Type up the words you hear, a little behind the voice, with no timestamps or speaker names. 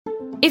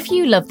If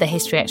you love the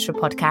History Extra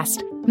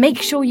podcast,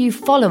 make sure you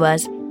follow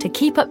us to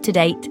keep up to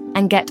date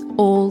and get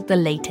all the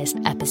latest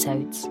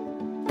episodes.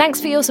 Thanks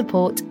for your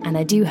support, and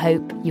I do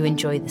hope you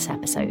enjoy this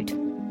episode.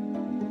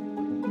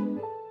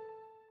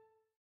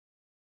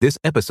 This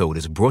episode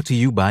is brought to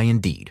you by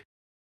Indeed.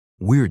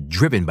 We're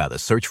driven by the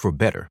search for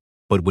better,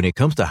 but when it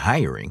comes to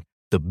hiring,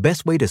 the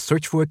best way to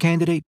search for a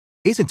candidate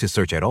isn't to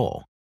search at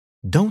all.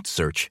 Don't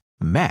search,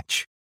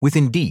 match with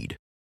Indeed.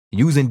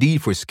 Use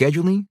Indeed for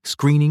scheduling,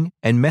 screening,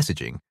 and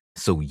messaging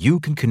so you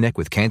can connect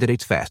with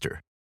candidates faster.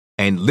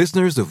 And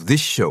listeners of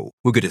this show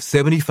will get a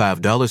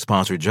 $75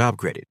 sponsored job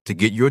credit to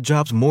get your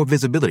jobs more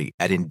visibility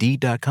at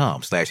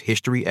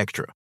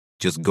Indeed.com/HistoryExtra.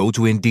 Just go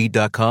to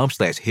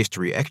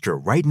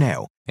Indeed.com/HistoryExtra right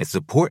now and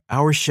support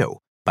our show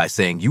by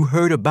saying you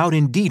heard about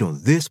Indeed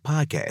on this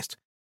podcast.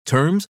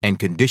 Terms and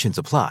conditions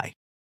apply.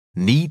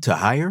 Need to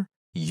hire?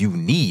 You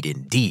need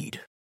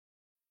Indeed.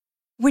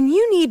 When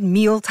you need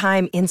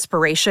mealtime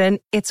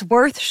inspiration, it's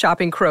worth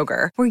shopping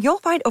Kroger, where you'll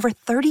find over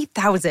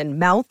 30,000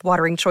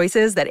 mouth-watering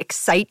choices that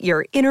excite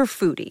your inner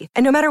foodie.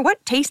 And no matter what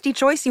tasty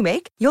choice you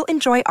make, you'll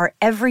enjoy our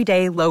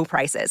everyday low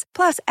prices,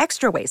 plus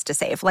extra ways to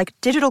save, like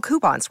digital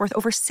coupons worth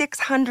over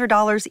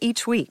 $600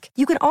 each week.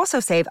 You can also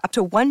save up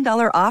to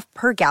 $1 off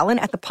per gallon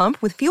at the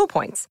pump with fuel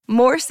points.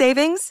 More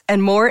savings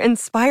and more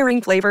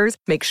inspiring flavors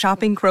make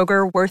shopping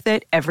Kroger worth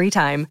it every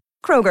time.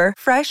 Kroger,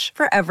 fresh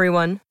for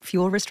everyone.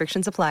 Fuel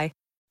restrictions apply.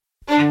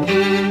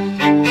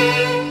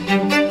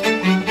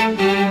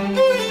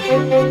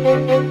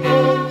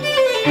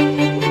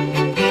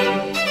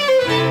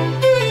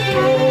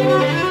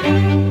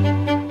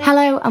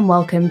 Hello and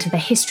welcome to the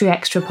History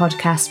Extra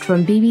podcast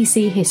from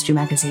BBC History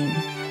Magazine,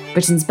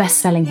 Britain's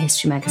best-selling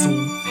history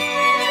magazine.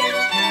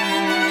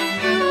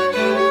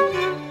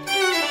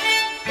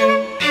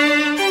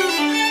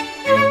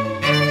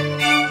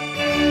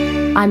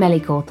 I'm Ellie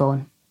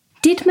Cawthorne.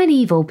 Did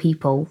medieval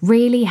people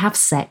really have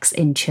sex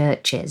in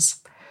churches?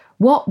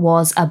 What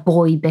was a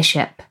boy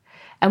bishop?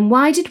 And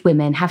why did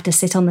women have to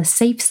sit on the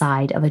safe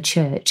side of a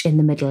church in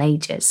the Middle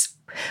Ages?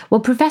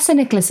 Well, Professor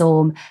Nicholas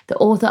Orme, the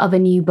author of a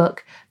new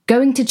book,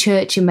 Going to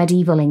Church in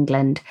Medieval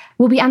England,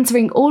 will be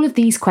answering all of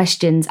these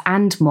questions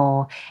and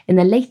more in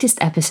the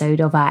latest episode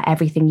of our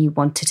Everything You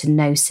Wanted to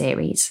Know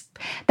series.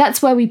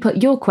 That's where we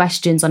put your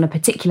questions on a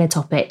particular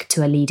topic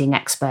to a leading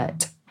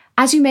expert.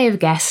 As you may have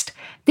guessed,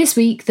 this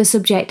week the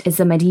subject is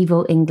the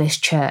medieval English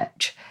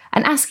church.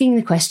 And asking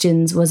the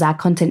questions was our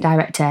content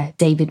director,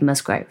 David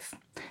Musgrove.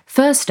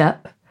 First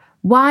up,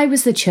 why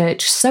was the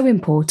church so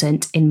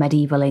important in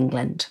medieval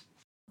England?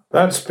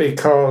 That's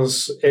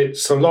because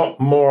it's a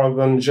lot more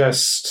than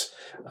just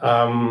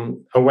a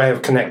way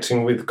of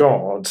connecting with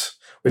God,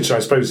 which I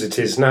suppose it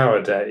is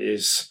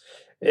nowadays.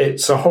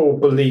 It's a whole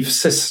belief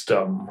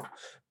system,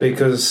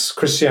 because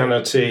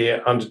Christianity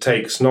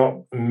undertakes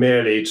not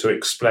merely to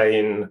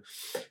explain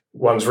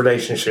one's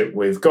relationship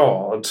with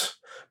God,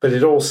 but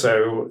it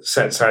also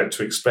sets out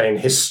to explain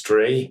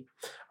history.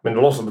 I mean,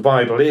 a lot of the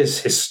Bible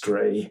is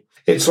history.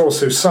 It's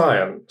also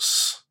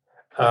science.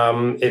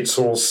 It's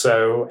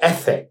also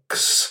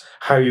ethics,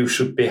 how you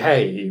should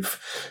behave.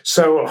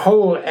 So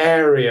whole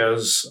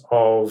areas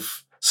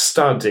of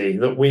study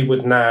that we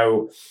would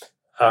now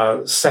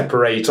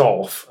separate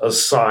off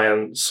as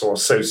science or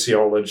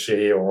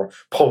sociology or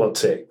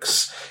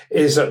politics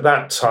is at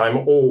that time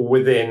all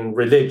within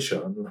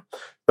religion.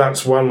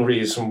 That's one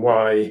reason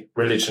why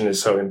religion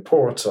is so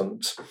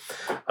important.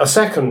 A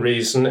second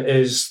reason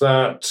is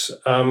that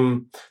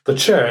the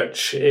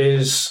church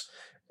is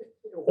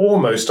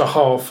almost a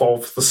half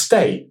of the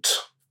state.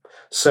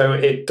 So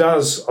it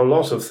does a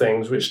lot of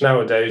things which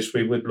nowadays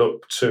we would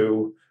look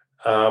to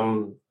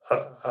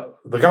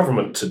the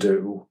government to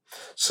do.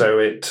 So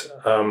it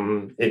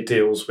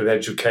deals with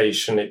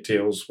education, it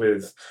deals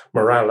with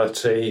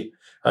morality,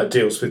 it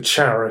deals with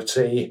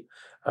charity,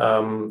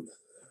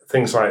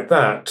 things like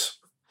that.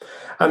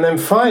 And then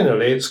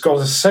finally, it's got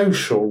a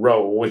social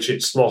role, which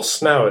it's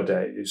lost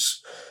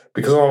nowadays,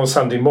 because on a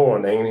Sunday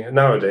morning,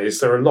 nowadays,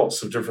 there are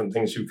lots of different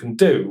things you can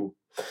do.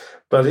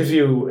 But if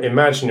you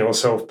imagine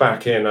yourself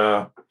back in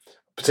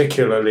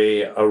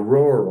particularly a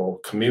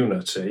rural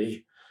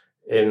community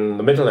in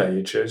the Middle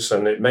Ages,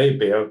 and it may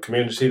be a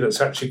community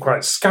that's actually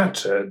quite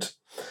scattered,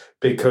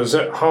 because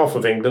half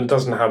of England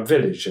doesn't have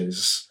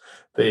villages.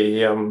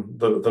 The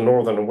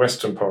northern and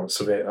western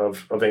parts of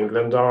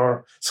England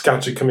are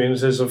scattered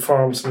communities of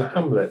farms and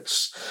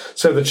hamlets.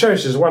 So the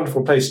church is a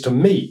wonderful place to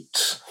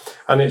meet,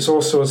 and it's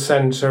also a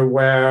centre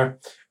where,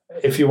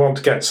 if you want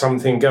to get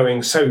something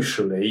going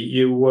socially,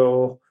 you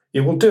will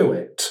do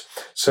it.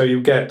 So you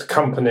get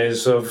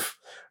companies of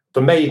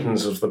the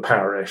maidens of the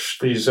parish.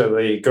 These are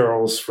the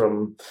girls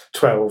from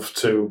 12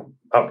 to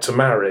up to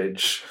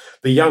marriage,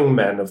 the young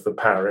men of the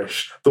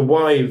parish, the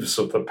wives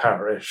of the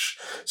parish.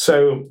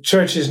 So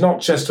church is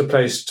not just a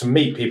place to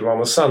meet people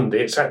on a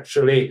Sunday, it's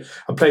actually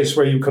a place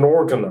where you can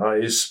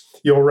organise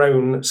your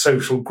own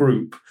social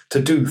group to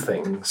do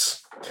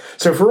things.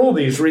 So for all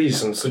these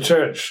reasons, the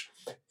church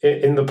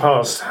in the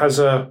past has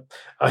a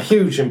a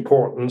huge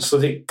importance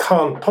that it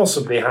can't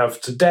possibly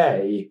have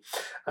today.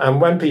 And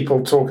when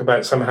people talk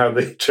about somehow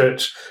the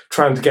church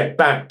trying to get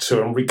back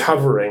to and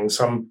recovering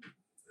some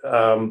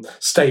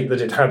state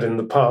that it had in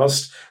the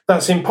past,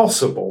 that's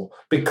impossible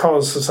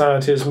because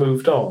society has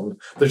moved on.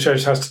 The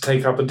church has to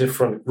take up a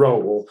different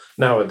role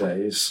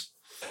nowadays.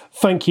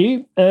 Thank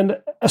you. And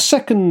a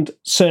second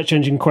search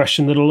engine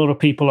question that a lot of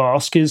people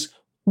ask is,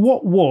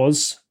 what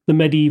was the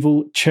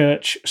medieval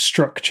church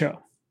structure?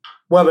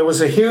 Well, there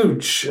was a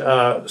huge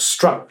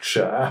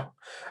structure.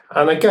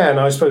 And again,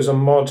 I suppose a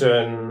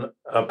modern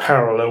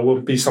parallel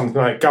would be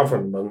something like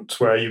government,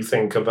 where you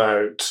think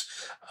about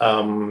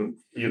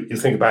you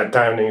think about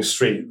Downing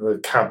Street, the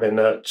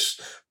cabinet,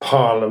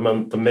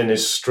 Parliament, the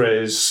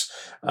ministries.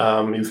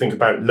 You think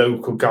about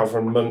local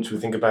government. You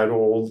think about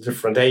all the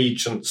different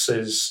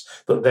agencies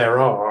that there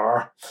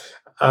are.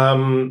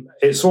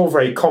 It's all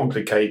very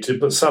complicated,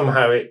 but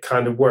somehow it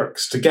kind of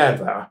works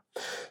together.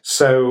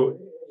 So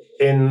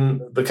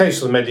in the case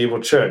of the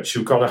medieval church,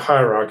 you've got a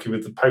hierarchy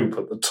with the Pope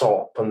at the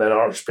top, and then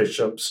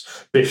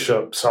archbishops,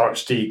 bishops,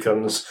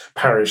 archdeacons,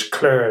 parish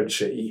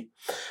clergy.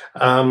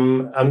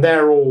 And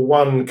they're all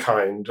one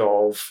kind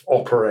of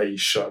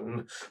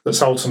operation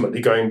that's ultimately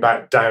going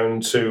back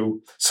down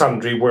to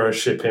sundry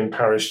worship in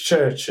parish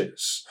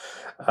churches.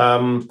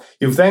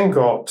 You've then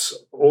got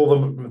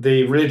all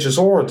the religious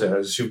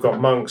orders. You've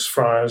got monks,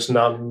 friars,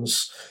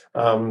 nuns,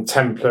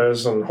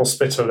 Templars and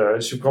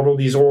Hospitallers. You've got all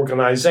these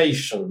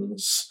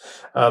organizations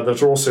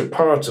that are also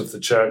part of the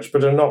church,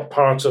 but are not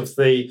part of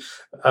the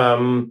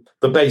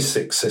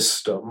basic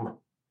system.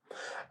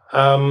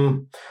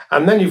 And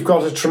then you've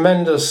got a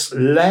tremendous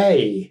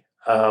lay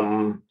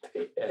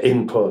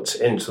input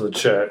into the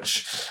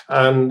church.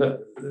 And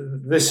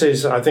this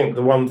is, I think,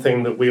 the one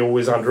thing that we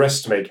always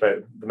underestimate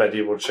about the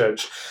medieval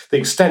church, the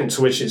extent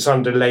to which it's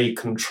under lay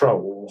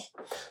control.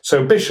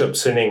 So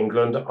bishops in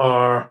England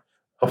are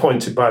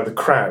appointed by the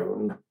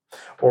crown,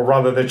 or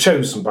rather they're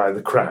chosen by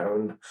the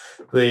crown.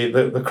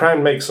 The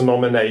crown makes a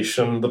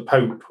nomination, the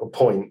Pope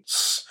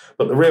appoints,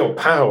 but the real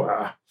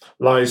power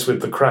lies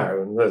with the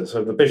crown.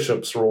 So the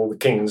bishops are all the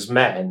king's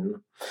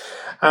men.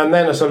 And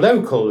then at a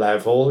local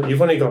level,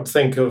 you've only got to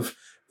think of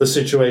the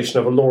situation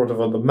of a lord of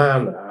the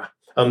manor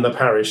and the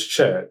parish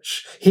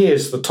church. He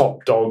is the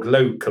top dog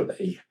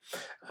locally,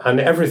 and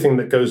everything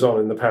that goes on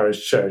in the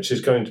parish church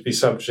is going to be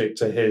subject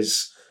to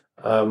his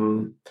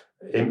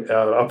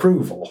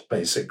approval,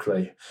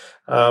 basically.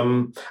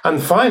 And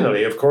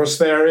finally, of course,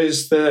 there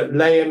is the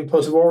lay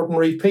input of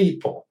ordinary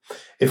people.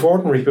 If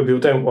ordinary people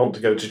don't want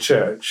to go to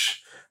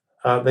church,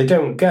 they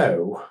don't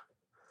go.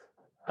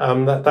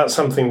 That's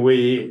something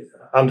we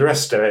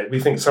underestimate. We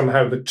think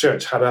somehow the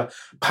church had a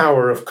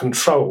power of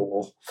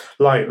control,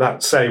 like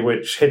that, say,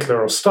 which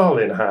Hitler or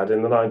Stalin had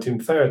in the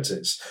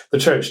 1930s. The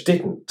church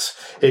didn't.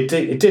 It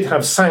did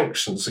have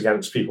sanctions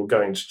against people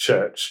going to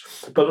church,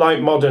 but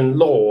like modern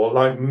law,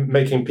 like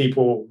making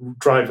people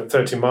drive at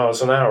 30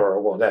 miles an hour or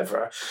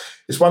whatever,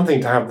 it's one thing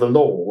to have the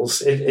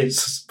laws.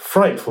 It's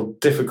frightful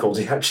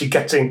difficulty actually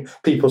getting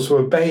people to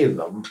obey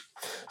them.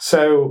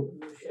 So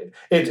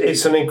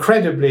it's an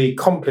incredibly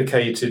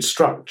complicated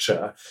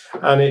structure,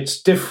 and it's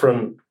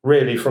different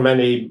really from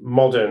any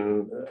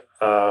modern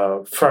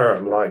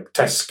firm like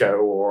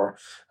Tesco or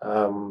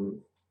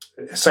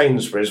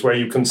Sainsbury's, where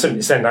you can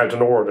simply send out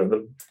an order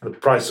that the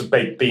price of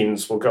baked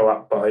beans will go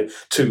up by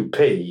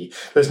 2p.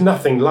 There's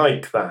nothing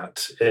like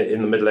that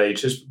in the Middle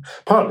Ages,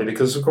 partly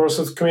because, of course,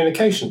 of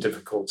communication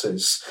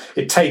difficulties.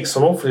 It takes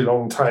an awfully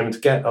long time to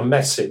get a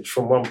message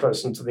from one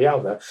person to the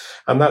other,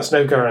 and that's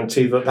no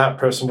guarantee that that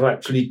person will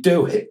actually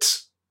do it.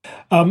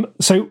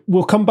 So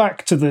we'll come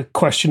back to the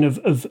question of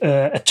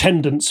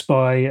attendance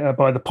by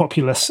the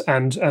populace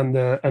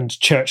and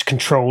church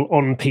control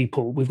on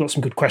people. We've got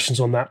some good questions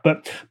on that.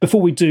 But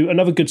before we do,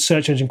 another good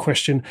search engine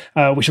question,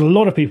 which a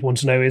lot of people want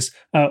to know, is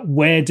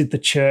where did the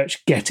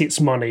church get its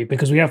money?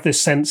 Because we have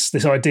this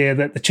idea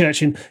that the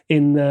church in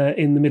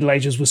the Middle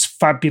Ages was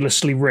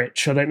fabulously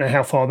rich. I don't know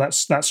how far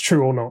that's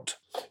true or not.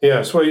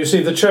 Yes, well, you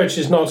see, the church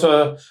is not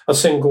a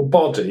single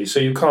body,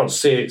 so you can't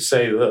say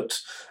that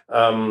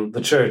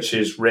the church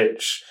is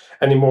rich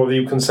any more than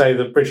you can say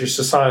that British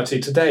society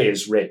today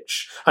is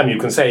rich. I mean, you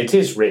can say it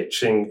is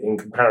rich in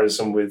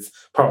comparison with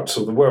parts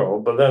of the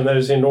world, but then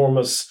there's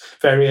enormous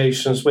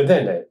variations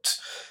within it.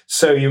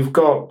 So you've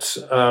got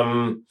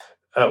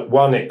at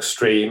one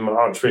extreme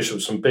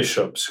archbishops and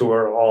bishops who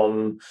are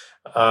on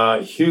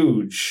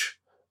huge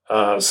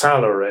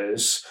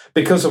salaries,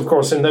 because, of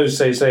course, in those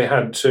days they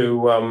had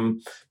to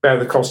bear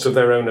the cost of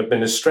their own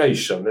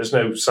administration. There's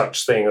no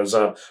such thing as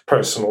a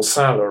personal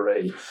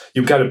salary.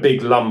 You get a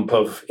big lump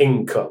of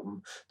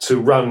income to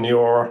run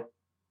your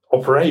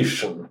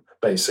operation,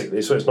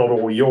 basically, so it's not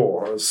all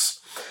yours.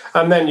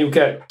 And then you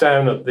get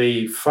down at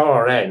the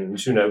far end,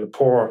 the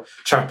poor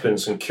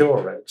chaplains and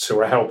curates who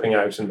are helping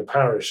out in the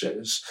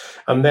parishes,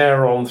 and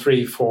they're on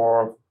 £3,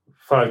 £4,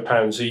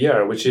 £5 a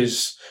year, which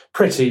is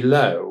pretty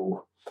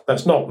low.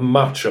 That's not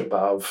much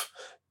above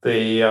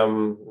the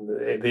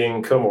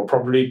income, or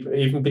probably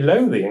even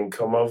below the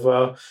income of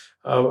a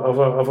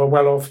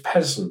well-off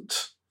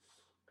peasant.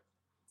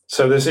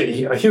 So there's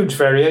a huge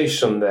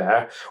variation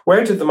there.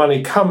 Where did the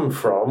money come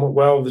from?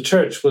 Well, the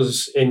church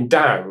was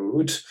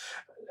endowed,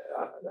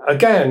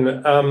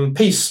 again,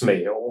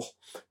 piecemeal.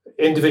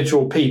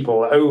 Individual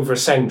people over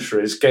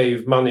centuries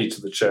gave money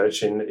to the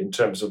church in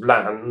terms of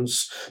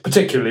lands,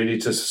 particularly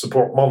to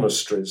support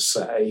monasteries,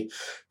 say,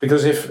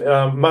 because if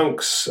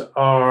monks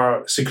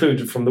are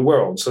secluded from the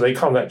world, so they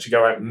can't actually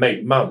go out and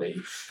make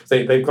money,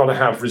 they've got to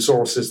have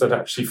resources that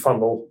actually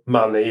funnel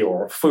money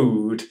or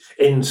food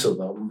into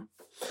them.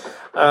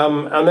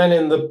 And then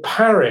in the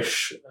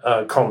parish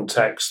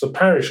context, the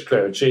parish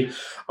clergy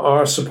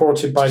are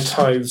supported by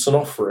tithes and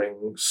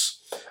offerings.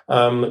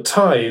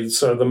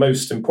 Tithes are the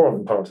most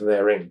important part of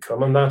their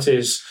income, and that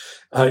is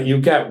you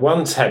get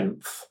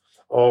 1/10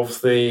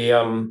 of the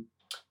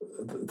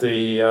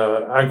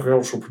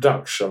agricultural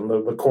production,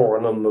 the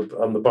corn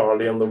and the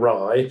barley and the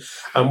rye,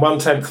 and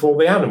 1/10 of all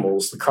the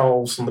animals, the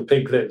calves and the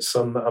piglets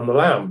and the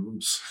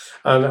lambs,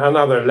 and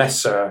other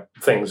lesser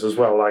things as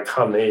well, like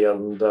honey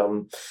and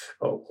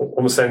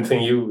almost anything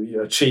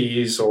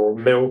cheese or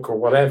milk or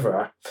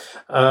whatever.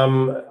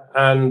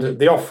 And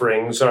the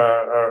offerings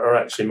are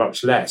actually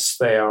much less.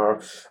 They are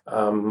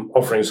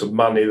offerings of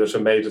money that are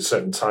made at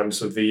certain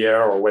times of the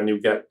year, or when you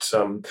get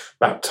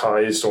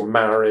baptized or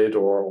married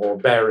or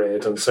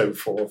buried and so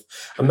forth.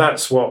 And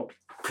that's what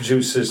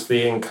produces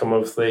the income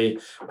of the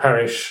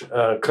parish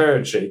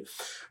clergy.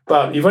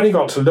 But you've only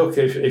got to look,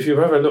 if you've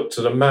ever looked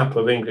at a map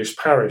of English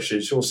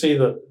parishes, you'll see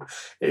that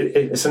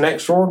it's an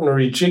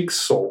extraordinary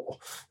jigsaw.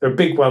 There are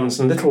big ones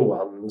and little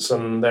ones,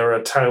 and there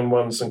are town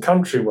ones and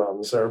country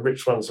ones, there are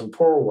rich ones and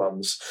poor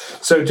ones.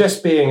 So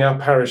just being a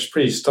parish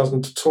priest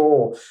doesn't at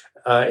all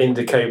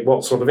indicate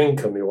what sort of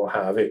income you will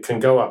have. It can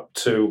go up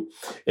to,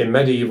 in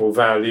medieval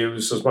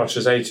values, as much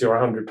as £80 or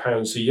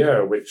 £100 a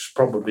year, which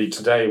probably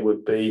today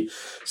would be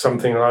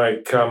something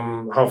like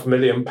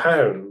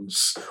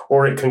 £500,000,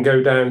 or it can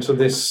go down to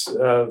this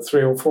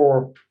 £3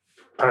 or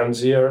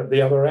 £4 a year at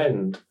the other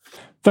end.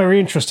 Very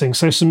interesting.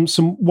 So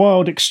some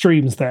wild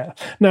extremes there.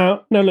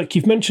 Now, look,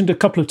 you've mentioned a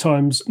couple of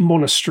times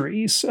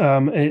monasteries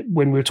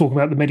when we were talking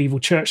about the medieval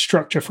church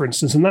structure, for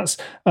instance, and that's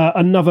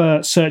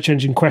another search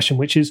engine question,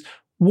 which is,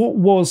 what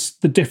was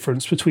the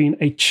difference between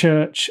a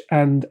church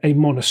and a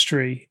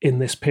monastery in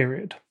this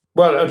period?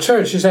 Well, a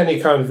church is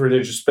any kind of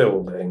religious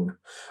building,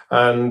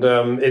 and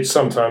it's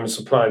sometimes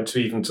applied to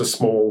even to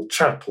small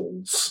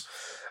chapels.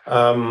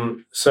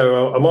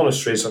 So a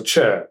monastery is a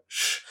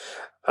church.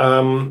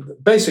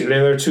 Basically,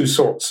 there are two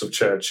sorts of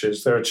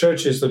churches. There are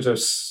churches that are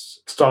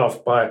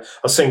staffed by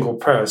a single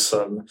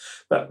person.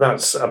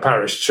 That's a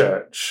parish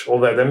church,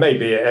 although there may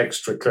be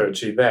extra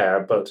clergy there,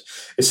 but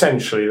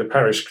essentially the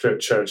parish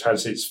church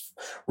has its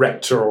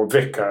rector or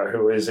vicar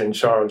who is in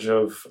charge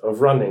of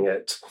running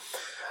it.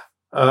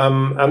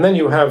 And then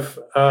you have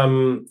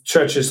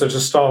churches that are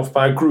staffed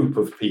by a group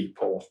of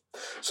people.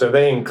 So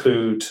they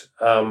include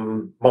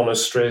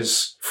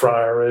monasteries,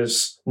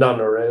 friaries,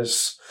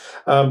 nunneries.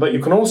 But you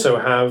can also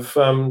have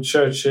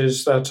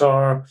churches that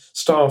are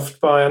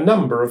staffed by a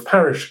number of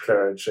parish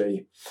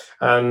clergy.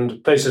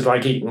 And places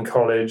like Eton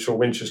College or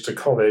Winchester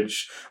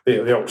College,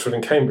 the Oxford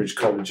and Cambridge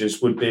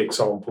colleges would be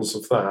examples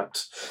of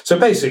that. So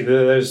basically,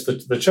 there's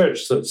the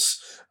church that's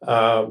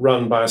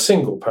run by a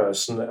single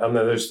person, and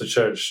then there's the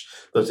church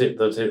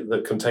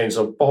that contains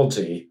a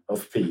body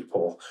of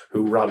people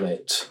who run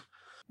it.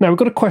 Now, we've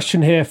got a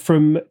question here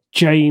from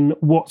Jane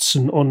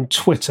Watson on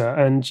Twitter,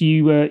 and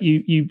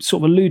you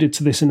sort of alluded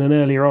to this in an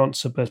earlier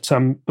answer, but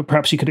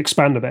perhaps you could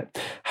expand a bit.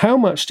 How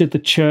much did the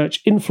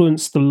church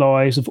influence the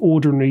lives of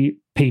ordinary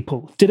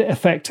people? Did it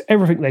affect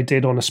everything they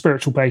did on a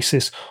spiritual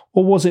basis,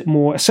 or was it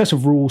more a set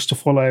of rules to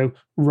follow,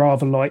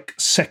 rather like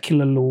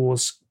secular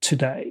laws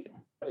today?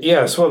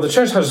 Yes, well, the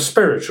church has a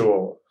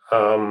spiritual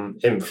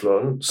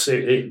influence.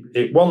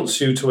 It wants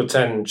you to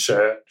attend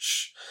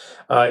church.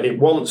 It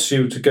wants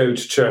you to go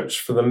to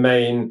church for the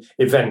main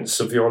events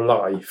of your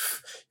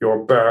life,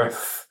 your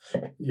birth,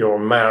 your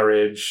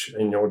marriage,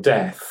 and your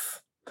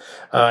death.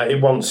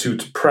 It wants you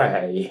to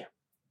pray.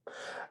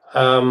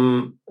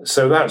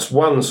 So that's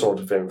one sort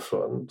of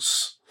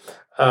influence.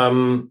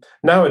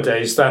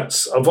 Nowadays,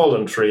 that's a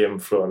voluntary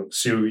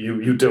influence.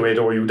 You do it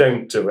or you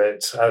don't do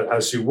it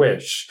as you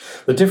wish.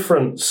 The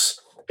difference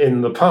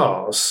in the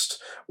past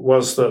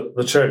was that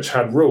the church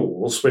had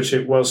rules which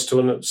it was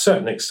to a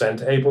certain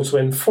extent able to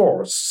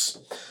enforce.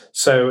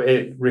 So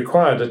it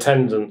required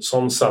attendance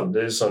on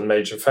Sundays and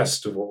major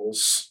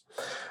festivals.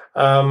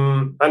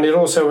 And it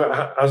also,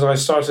 as I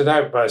started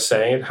out by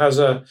saying, it has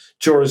a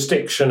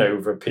jurisdiction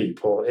over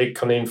people. It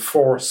can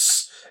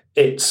enforce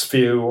its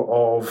view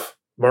of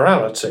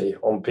morality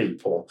on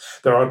people.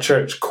 There are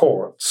church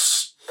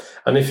courts.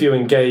 And if you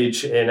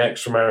engage in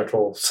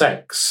extramarital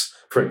sex,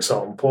 for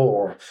example,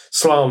 or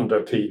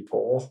slander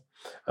people,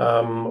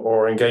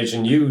 or engage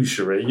in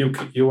usury,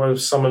 you are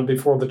summoned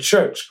before the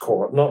church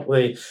court, not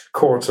the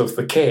court of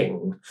the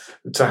king,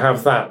 to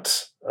have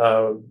that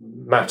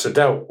matter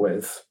dealt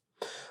with.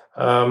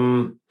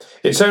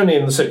 It's only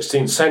in the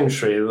 16th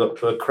century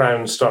that the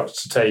crown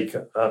starts to take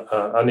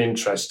an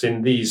interest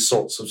in these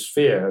sorts of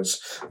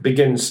spheres,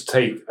 begins to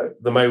take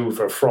them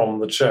over from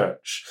the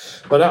church.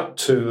 But up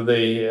to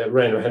the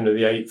reign of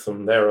Henry VIII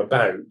and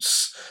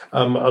thereabouts,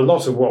 a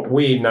lot of what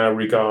we now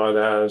regard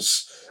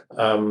as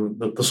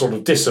the sort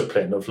of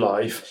discipline of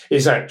life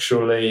is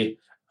actually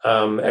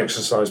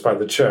exercised by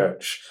the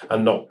church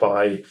and not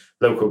by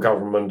local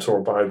government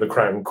or by the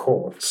crown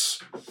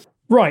courts.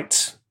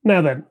 Right.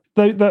 Now then,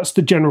 that's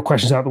the general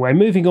questions out of the way.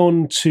 Moving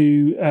on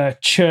to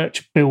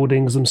church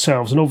buildings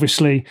themselves. And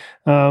obviously,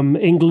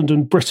 England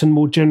and Britain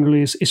more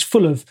generally is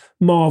full of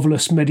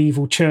marvellous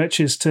medieval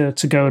churches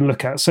to go and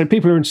look at. So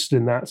people are interested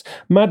in that.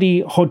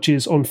 Maddie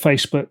Hodges on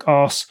Facebook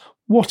asks,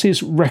 what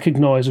is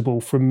recognisable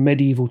from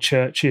medieval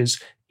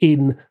churches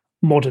in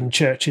modern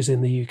churches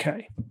in the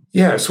UK?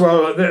 Yes,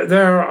 well,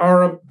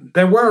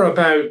 there were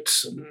about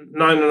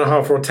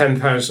 9,500 or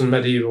 10,000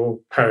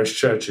 medieval parish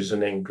churches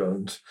in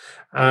England,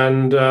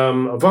 and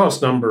a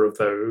vast number of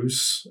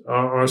those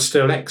are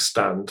still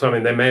extant. I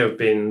mean, they may have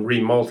been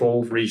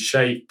remodeled,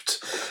 reshaped,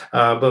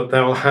 but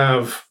they'll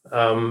have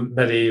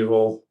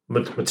medieval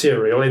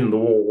material in the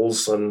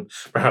walls and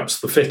perhaps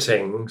the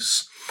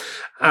fittings.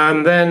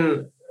 And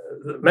then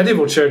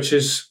medieval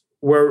churches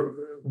were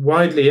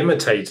widely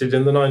imitated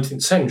in the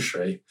 19th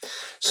century,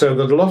 so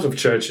that a lot of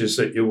churches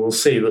that you will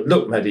see that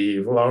look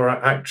medieval are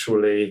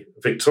actually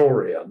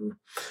Victorian,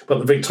 but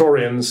the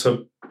Victorians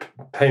have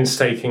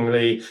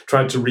painstakingly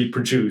tried to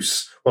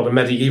reproduce what a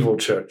medieval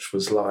church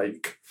was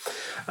like.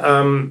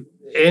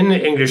 In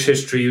English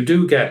history, you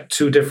do get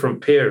two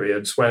different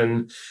periods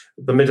when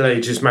the Middle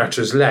Ages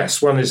matters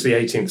less. One is the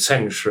 18th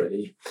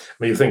century. I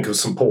mean, you think of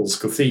St. Paul's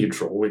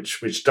Cathedral,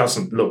 which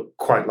doesn't look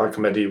quite like a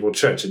medieval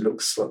church. It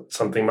looks like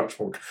something much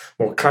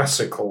more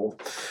classical.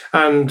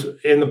 And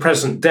in the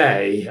present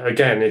day,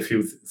 again, if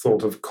you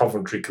thought of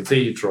Coventry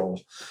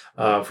Cathedral,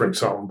 for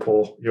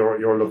example,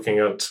 you're looking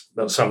at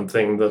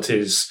something that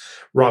is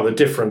rather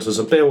different as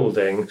a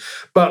building,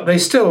 but they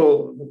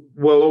still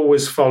will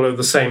always follow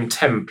the same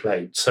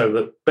template, so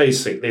that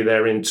basically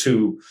they're in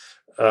two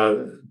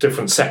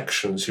different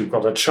sections. You've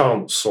got a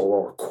chancel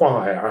or a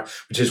choir,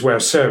 which is where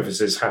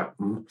services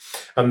happen.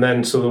 And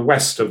then to the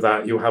west of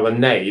that, you have a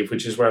nave,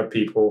 which is where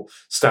people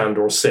stand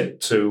or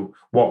sit to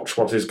watch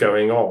what is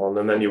going on.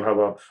 And then you have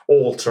an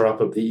altar up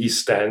at the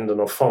east end and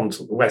a font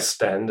at the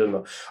west end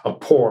and a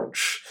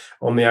porch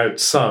on the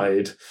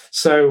outside.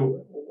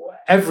 So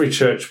every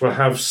church will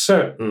have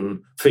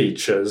certain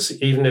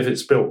features, even if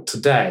it's built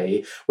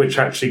today, which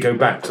actually go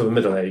back to the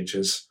Middle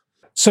Ages.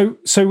 So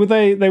were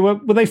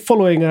they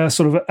following a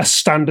sort of a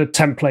standard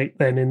template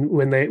then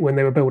when they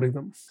were building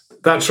them?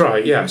 That's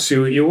right. Yes,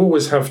 you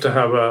always have to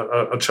have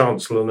a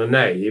chancel and a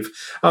nave.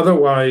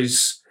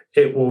 Otherwise,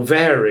 it will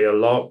vary a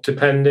lot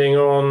depending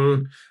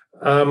on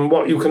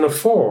what you can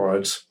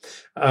afford.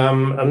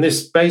 And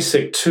this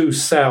basic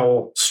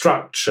two-cell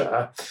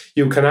structure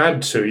you can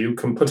add to. You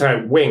can put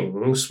out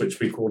wings, which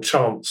we call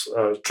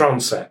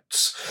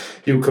transepts.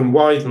 You can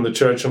widen the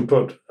church and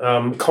put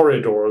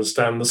corridors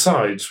down the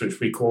sides, which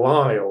we call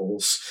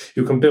aisles.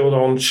 You can build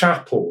on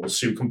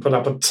chapels. You can put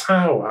up a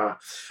tower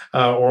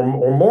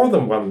or more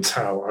than one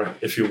tower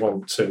if you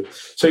want to.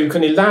 So you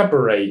can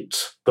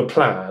elaborate the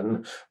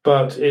plan,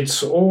 but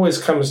it always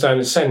comes down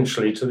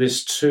essentially to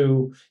this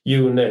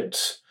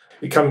two-unit.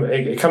 It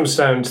comes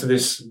down to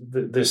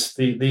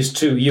these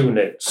two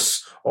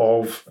units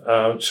of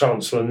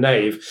chancel and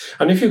nave.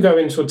 And if you go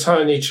into a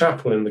tiny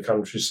chapel in the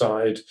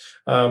countryside,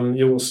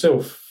 you will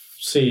still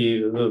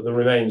see the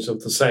remains of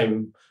the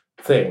same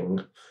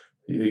thing.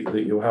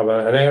 You have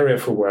an area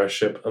for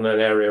worship and an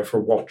area for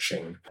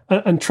watching.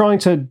 And trying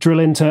to drill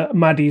into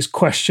Maddie's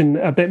question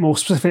a bit more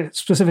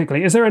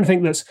specifically, is there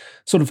anything that's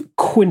sort of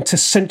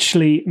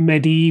quintessentially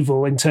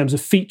medieval in terms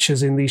of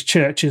features in these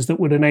churches that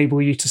would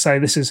enable you to say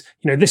this is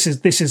a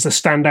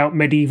standout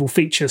medieval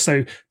feature?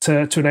 So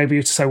to enable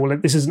you to say, well,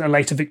 this isn't a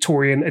later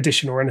Victorian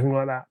edition or anything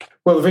like that.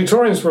 Well, the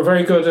Victorians were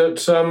very good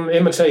at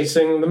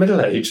imitating the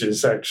Middle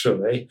Ages,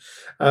 actually.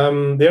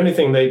 The only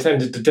thing they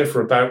tended to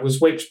differ about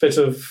was which bit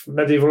of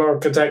medieval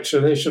architecture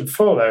they should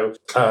follow.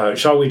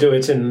 Shall we do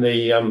it in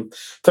the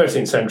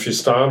 13th century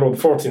style or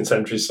the 14th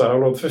century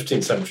style or the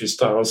 15th century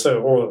style?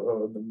 So,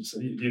 or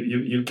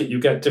you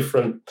get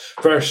different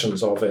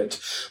versions of it.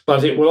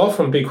 But it will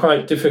often be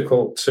quite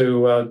difficult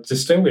to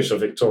distinguish a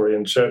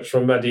Victorian church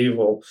from a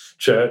medieval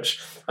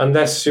church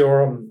unless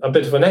you're a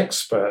bit of an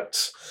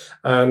expert.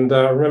 And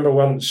I remember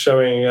once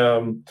showing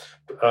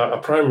a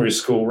primary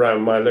school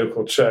around my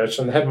local church,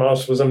 and the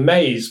headmaster was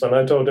amazed when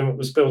I told him it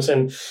was built in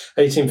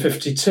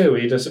 1852.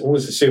 He just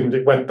always assumed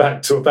it went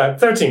back to about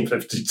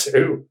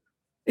 1352.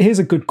 Here's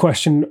a good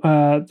question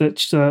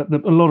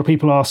that a lot of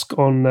people ask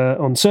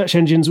on search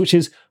engines, which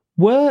is,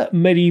 were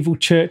medieval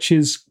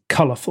churches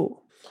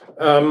colourful?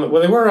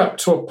 Well, they were up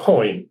to a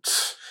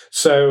point.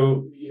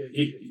 So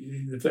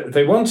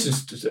they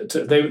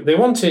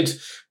wanted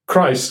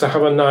Christ to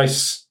have a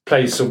nice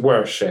place of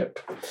worship.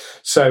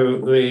 So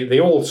the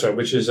altar,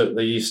 which is at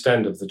the east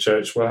end of the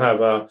church, will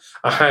have a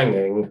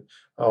hanging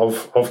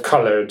of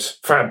coloured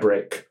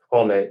fabric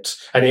on it.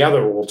 Any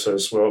other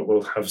altars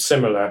will have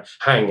similar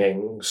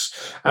hangings.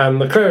 And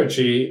the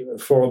clergy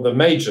for the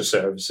major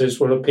services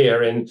will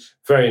appear in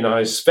very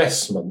nice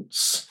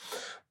vestments.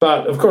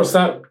 But of course,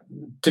 that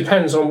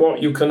depends on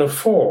what you can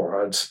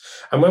afford.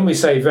 And when we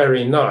say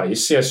very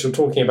nice, yes, you're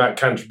talking about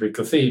Canterbury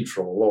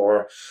Cathedral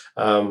or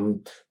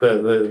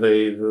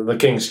the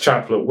King's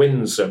Chapel at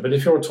Windsor. But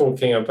if you're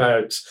talking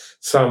about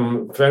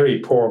some very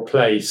poor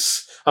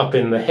place up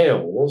in the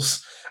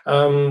hills,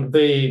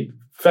 the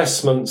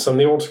vestments and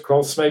the altar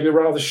cloths may be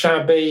rather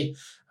shabby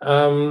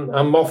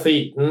and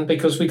moth-eaten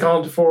because we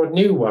can't afford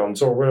new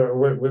ones, or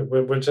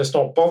we're just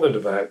not bothered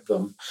about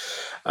them.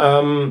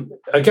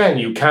 Again,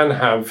 you can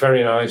have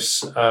very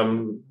nice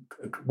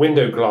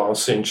window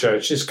glass in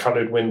churches,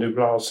 coloured window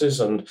glasses,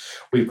 and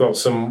we've got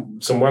some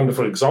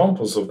wonderful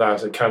examples of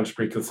that at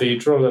Canterbury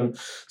Cathedral, and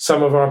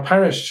some of our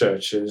parish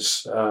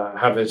churches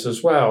have it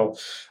as well.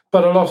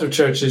 But a lot of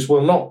churches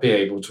will not be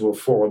able to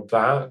afford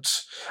that.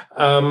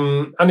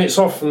 And it's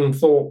often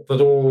thought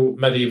that all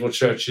medieval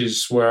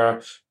churches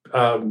were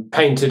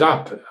painted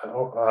up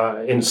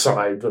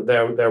inside, that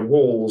their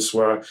walls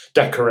were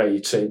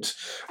decorated.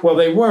 Well,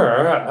 they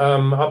were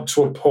up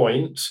to a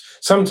point.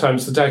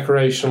 Sometimes the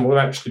decoration will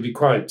actually be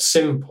quite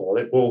simple.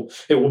 It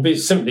will be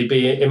simply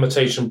be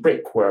imitation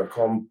brickwork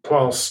on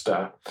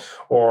plaster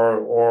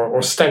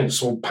or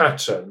stenciled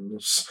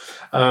patterns.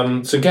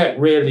 To get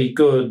really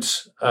good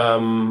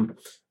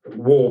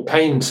wall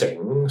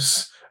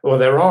paintings, well,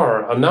 there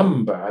are a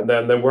number, and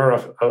then there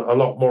were a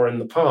lot more in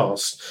the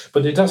past,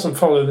 but it doesn't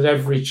follow that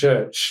every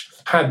church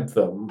had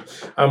them.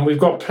 And we've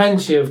got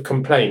plenty of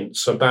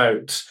complaints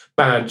about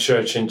bad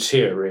church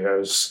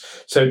interiors.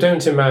 So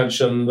don't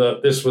imagine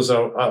that this was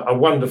a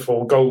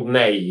wonderful golden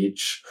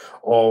age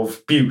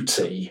of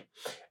beauty.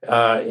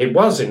 It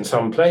was in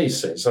some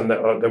places, and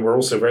there were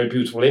also very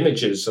beautiful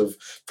images of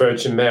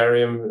Virgin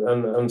Mary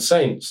and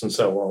saints and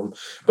so on.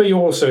 But you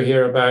also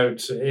hear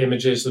about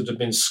images that have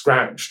been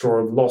scratched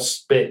or have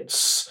lost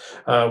bits,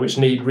 which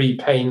need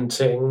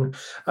repainting.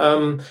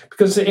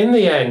 Because in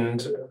the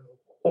end,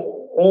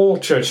 all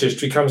church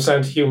history comes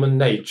down to human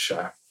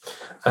nature.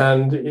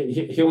 And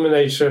human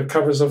nature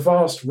covers a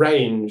vast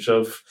range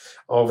of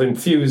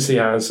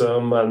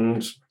enthusiasm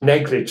and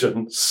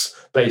negligence,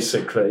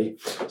 basically.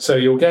 So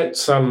you'll get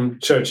some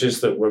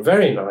churches that were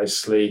very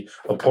nicely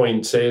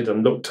appointed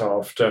and looked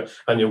after,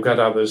 and you'll get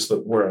others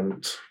that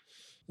weren't.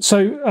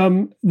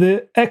 So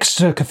the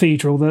Exeter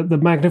Cathedral, the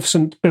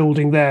magnificent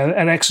building there,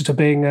 and Exeter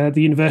being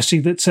the university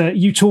that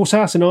you taught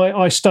at and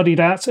I studied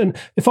at, and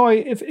if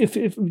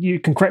you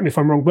can correct me if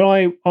I'm wrong, but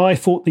I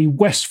thought the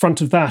west front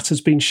of that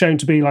has been shown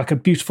to be like a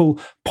beautiful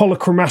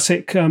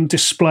polychromatic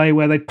display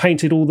where they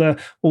painted all the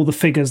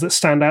figures that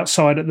stand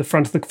outside at the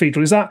front of the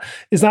cathedral. Is that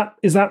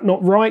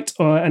not right,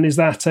 and is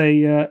that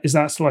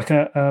like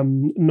a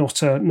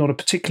not a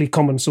particularly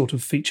common sort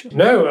of feature?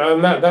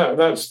 No,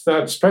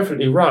 that's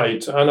perfectly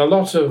right, and a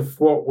lot of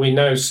what we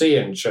now see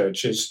in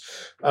churches,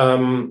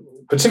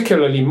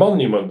 particularly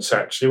monuments,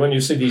 actually, when you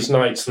see these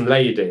knights and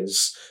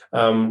ladies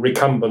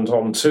recumbent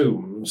on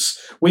tombs,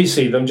 we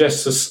see them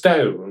just as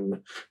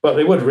stone, but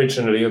they would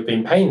originally have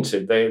been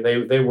painted.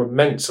 They were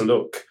meant to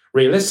look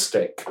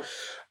realistic.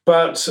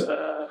 But,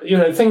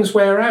 things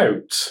wear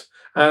out.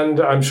 And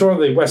I'm sure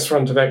the west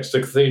front of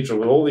Exeter Cathedral,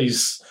 with all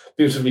these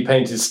beautifully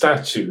painted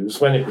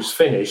statues, when it was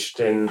finished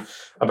in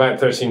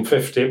about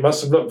 1350, it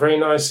must have looked very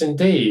nice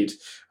indeed.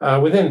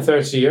 Within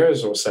 30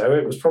 years or so,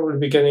 it was probably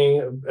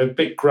beginning a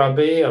bit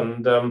grubby,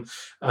 and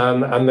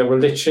there were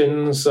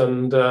lichens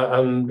and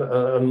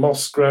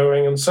moss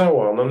growing and so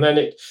on. And then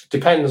it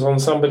depends on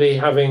somebody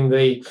having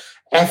the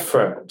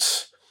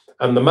effort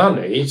and the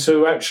money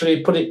to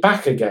actually put it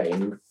back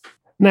again.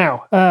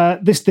 Now,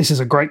 this is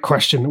a great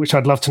question, which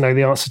I'd love to know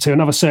the answer to.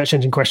 Another search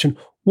engine question.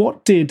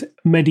 What did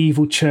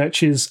medieval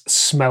churches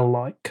smell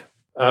like?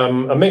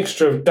 A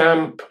mixture of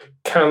damp,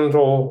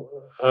 candle,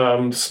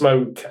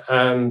 smoke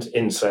and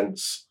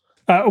incense.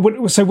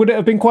 So would it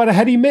have been quite a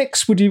heady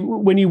mix?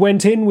 When you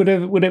went in, would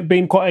it have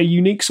been quite a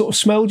unique sort of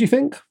smell, do you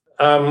think?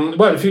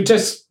 Well, if you'd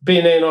just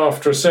been in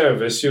after a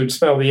service, you'd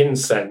smell the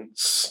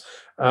incense.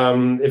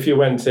 If you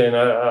went in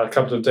a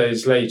couple of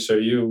days later,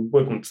 you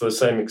wouldn't to the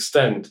same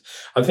extent.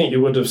 I think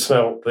you would have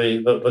smelt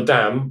the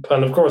damp.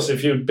 And of course,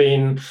 if you'd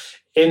been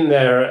in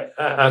there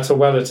at a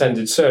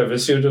well-attended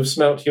service, you'd have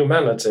smelt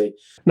humanity.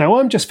 Now,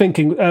 I'm just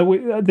thinking,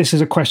 this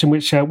is a question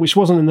which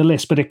wasn't in the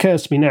list, but it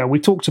occurs to me now. We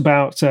talked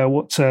about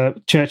what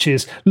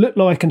churches looked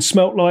like and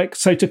smelt like.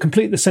 So to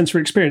complete the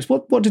sensory experience,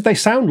 what did they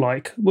sound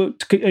like?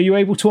 Are you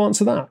able to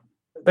answer that?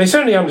 They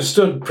certainly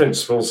understood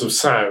principles of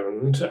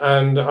sound,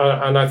 and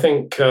I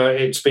think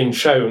it's been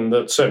shown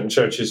that certain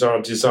churches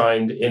are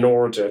designed in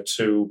order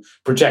to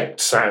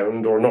project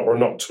sound or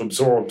not to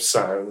absorb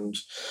sound.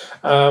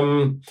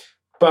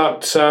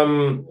 But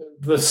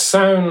the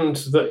sound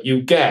that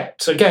you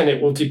get, again,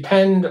 it will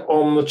depend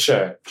on the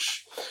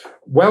church.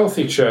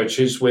 Wealthy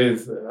churches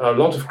with a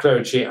lot of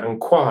clergy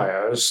and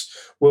choirs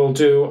will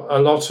do a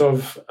lot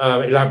of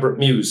elaborate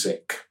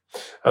music.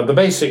 The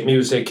basic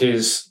music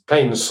is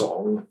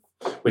plainsong.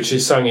 which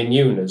is sung in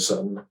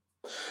unison.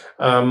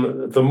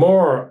 The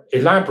more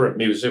elaborate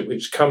music,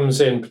 which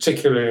comes in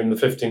particularly in the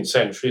 15th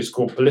century, is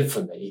called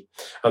polyphony,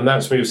 and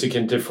that's music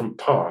in different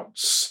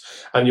parts.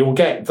 And you'll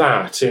get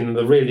that in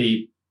the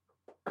really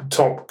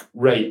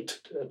top-rate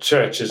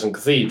churches and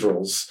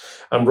cathedrals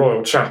and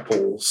royal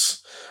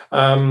chapels.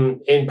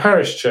 In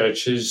parish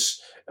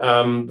churches,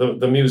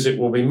 the music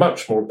will be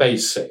much more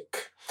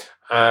basic,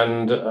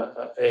 and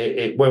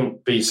it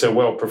won't be so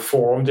well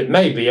performed. It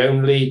may be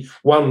only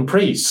one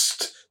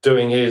priest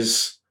doing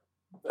his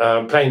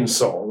plain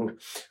song,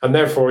 and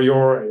therefore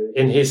you're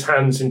in his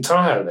hands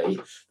entirely.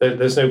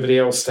 There's nobody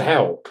else to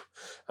help.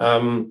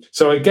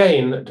 So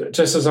again,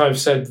 just as I've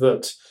said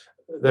that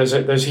there's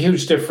a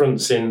huge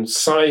difference in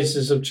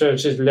sizes of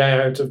churches,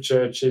 layout of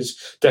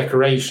churches,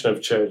 decoration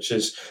of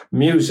churches,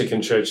 music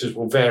in churches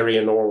will vary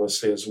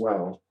enormously as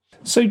well.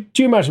 So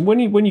do you imagine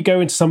when you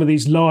go into some of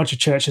these larger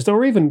churches,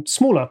 or even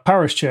smaller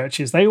parish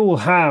churches, they all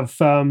have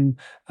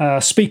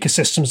speaker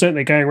systems, don't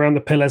they, going around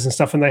the pillars and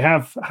stuff, and they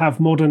have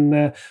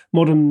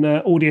modern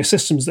audio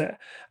systems there,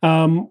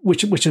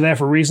 which are there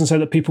for a reason so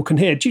that people can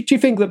hear. Do you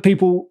think that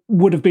people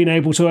would have been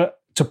able to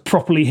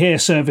properly hear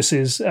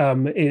services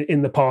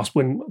in the past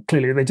when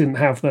clearly they didn't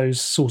have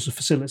those sorts of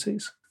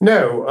facilities?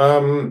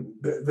 No,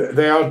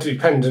 they are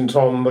dependent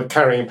on the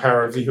carrying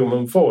power of the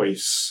human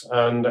voice.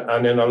 And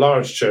in a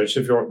large church,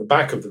 if you're at the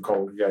back of the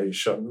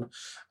congregation,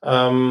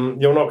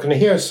 you're not going to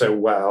hear so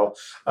well.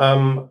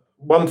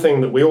 One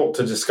thing that we ought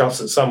to discuss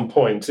at some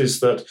point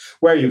is that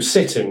where you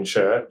sit in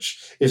church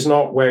is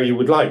not where you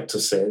would like to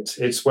sit.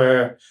 It's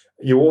where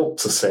you ought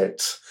to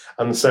sit.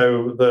 And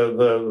so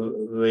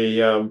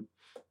the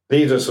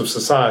leaders of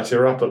society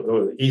are up at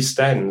the East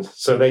End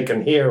so they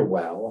can hear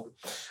well.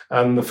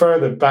 And the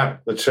further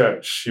back the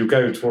church you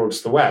go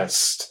towards the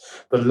west,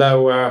 the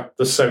lower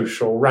the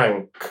social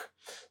rank.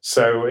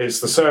 So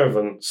it's the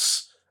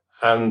servants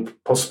and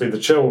possibly the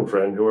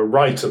children who are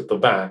right at the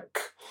back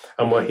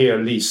and will hear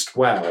least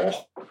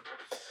well.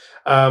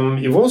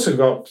 You've also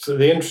got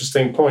the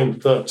interesting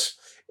point that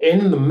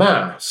in the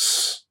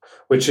Mass,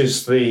 which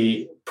is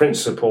the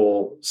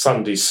principal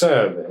Sunday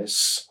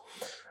service,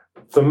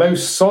 the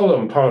most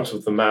solemn part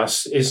of the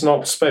Mass is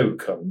not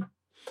spoken.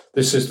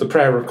 This is the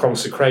prayer of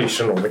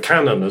consecration, or the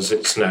canon as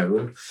it's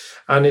known,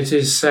 and it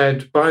is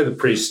said by the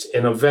priest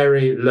in a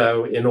very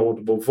low,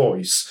 inaudible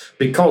voice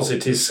because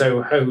it is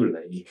so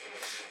holy.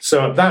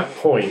 So at that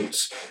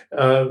point,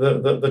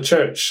 the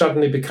church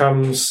suddenly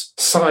becomes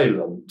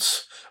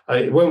silent.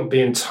 It won't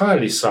be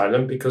entirely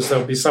silent because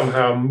there'll be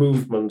somehow a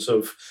movement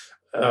of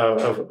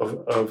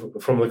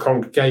from the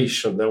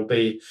congregation. There'll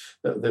be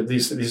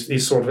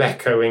these sort of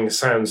echoing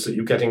sounds that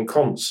you get in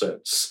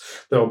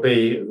concerts. There'll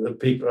be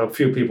a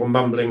few people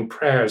mumbling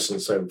prayers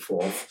and so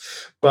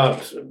forth.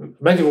 But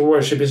medieval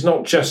worship is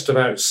not just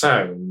about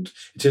sound;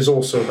 it is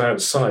also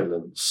about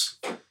silence.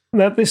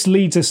 Now, this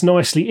leads us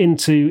nicely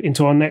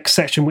into our next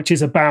section, which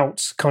is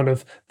about kind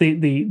of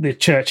the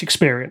church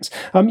experience.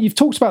 You've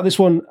talked about this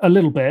one a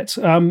little bit,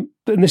 and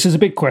this is a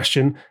big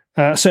question.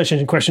 Search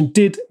engine question: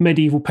 did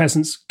medieval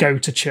peasants go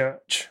to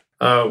church?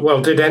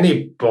 Well, did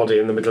anybody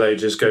in the Middle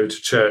Ages go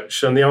to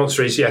church? And the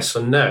answer is yes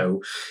and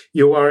no.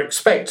 You are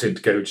expected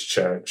to go to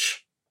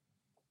church.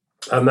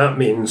 And that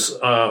means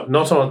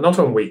not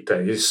on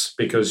weekdays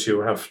because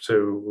you have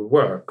to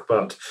work,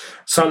 but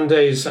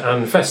Sundays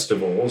and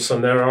festivals.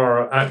 And there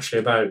are actually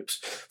about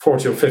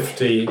 40 or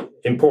 50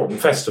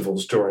 important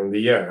festivals during the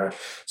year.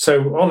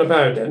 So on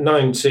about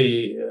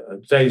 90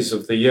 days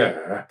of the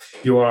year,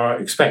 you are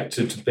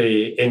expected to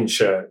be in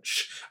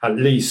church at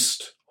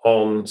least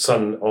on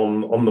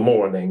the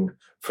morning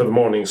for the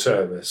morning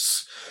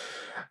service.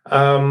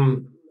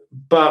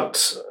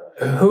 But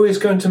who is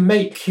going to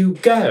make you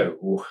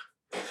go?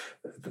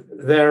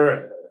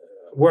 There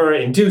were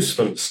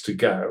inducements to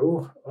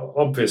go,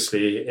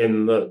 obviously,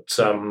 in that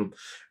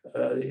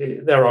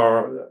there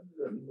are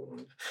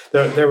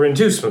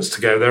inducements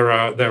to go.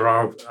 There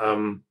are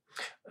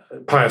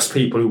pious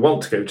people who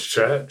want to go to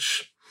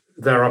church.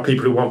 There are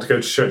people who want to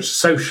go to church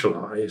to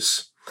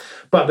socialise.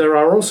 But there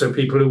are also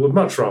people who would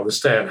much rather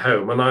stay at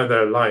home and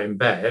either lie in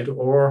bed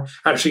or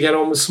actually get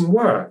on with some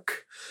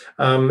work.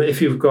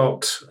 If you've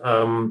got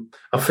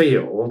a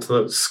field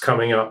that's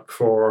coming up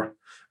for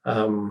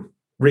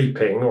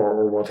reaping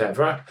or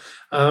whatever,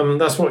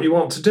 that's what you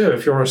want to do.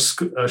 If you're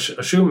a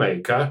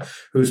shoemaker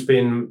who's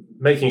been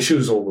making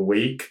shoes all the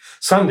week,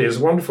 Sunday is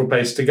a wonderful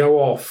place to go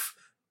off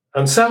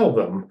and sell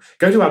them.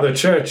 Go to other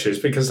churches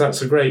because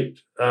that's a great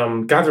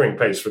gathering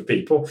place for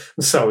people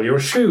and sell your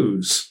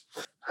shoes.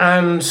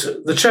 And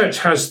the church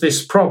has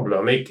this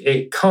problem.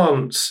 It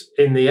can't,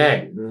 in the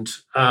end,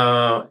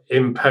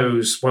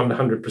 impose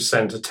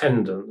 100%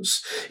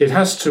 attendance. It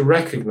has to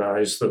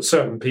recognise that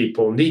certain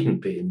people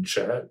needn't be in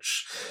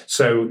church.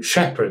 So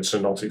shepherds are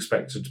not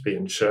expected to be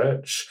in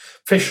church.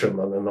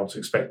 Fishermen are not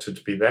expected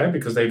to be there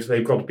because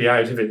they've got to be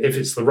out. If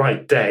it's the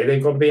right day,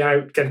 they've got to be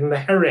out getting the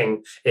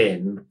herring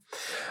in.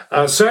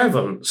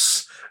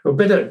 Servants a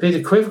bit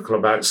equivocal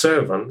about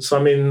servants.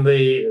 I mean,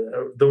 the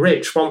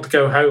rich want to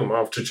go home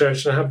after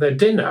church and have their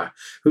dinner.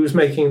 Who's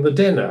making the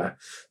dinner?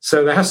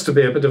 So there has to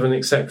be a bit of an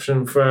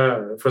exception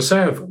for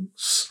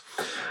servants.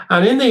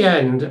 And in the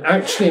end,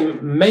 actually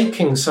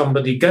making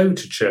somebody go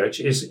to church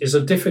is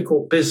a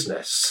difficult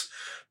business.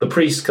 The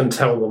priest can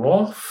tell them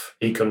off.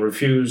 He can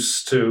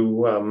refuse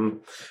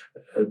to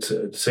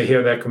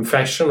hear their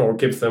confession or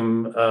give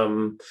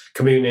them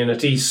communion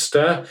at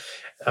Easter.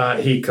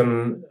 He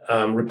can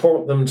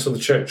report them to the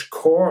church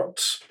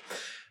court.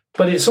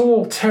 But it's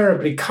all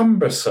terribly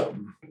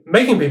cumbersome.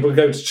 Making people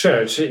go to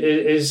church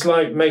is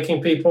like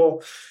making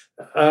people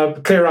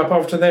clear up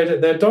after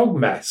their dog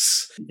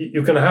mess.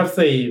 You can have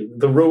the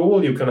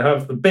rule, you can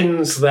have the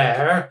bins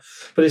there,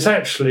 but it's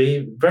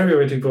actually very,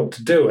 very difficult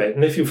to do it.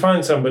 And if you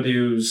find somebody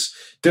who's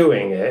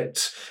doing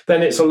it,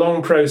 then it's a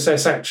long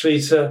process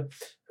actually to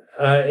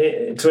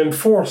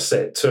enforce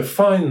it, to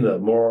fine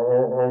them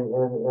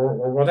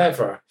or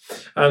whatever.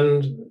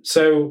 And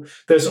so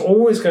there's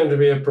always going to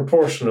be a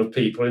proportion of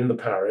people in the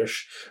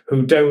parish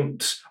who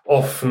don't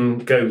often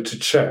go to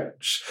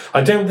church.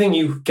 I don't think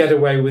you get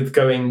away with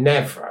going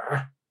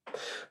never,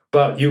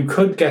 but you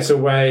could get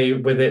away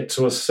with it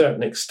to a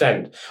certain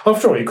extent.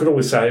 After all, you could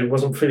always say I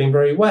wasn't feeling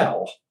very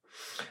well.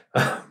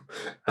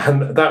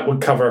 And that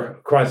would cover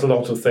quite a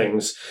lot of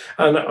things.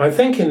 And I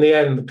think in the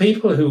end, the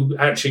people who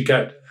actually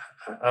get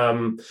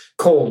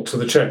called to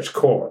the church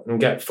court and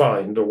get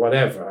fined or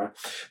whatever,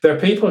 they're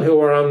people who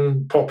are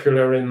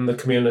unpopular in the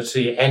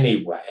community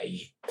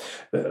anyway.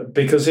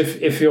 Because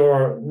if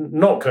you're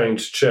not going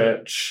to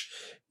church,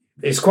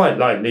 it's quite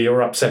likely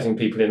you're upsetting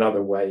people in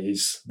other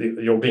ways.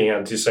 You're being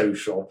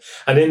antisocial.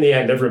 And in the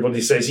end,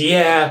 everybody says,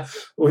 yeah,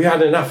 we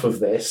had enough of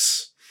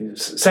this.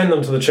 Send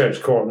them to the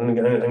church court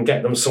and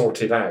get them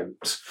sorted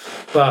out.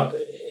 But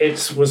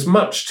it was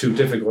much too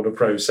difficult a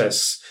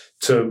process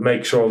to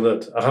make sure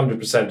that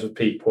 100% of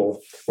people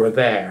were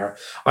there.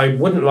 I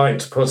wouldn't like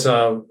to put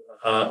a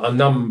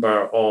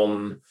number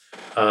on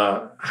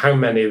how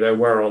many there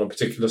were on a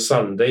particular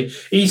Sunday.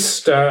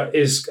 Easter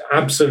is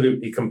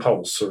absolutely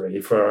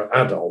compulsory for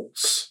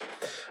adults.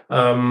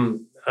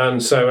 And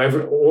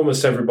so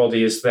almost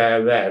everybody is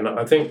there then.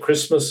 I think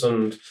Christmas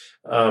and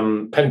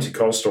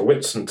Pentecost or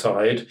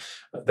Whitsuntide,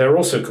 they're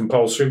also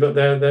compulsory, but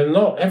they're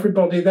not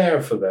everybody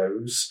there for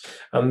those.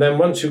 And then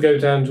once you go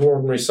down to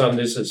ordinary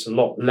Sundays, it's a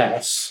lot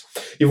less.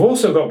 You've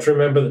also got to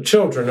remember that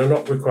children are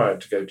not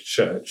required to go to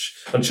church,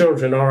 and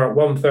children are at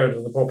 1/3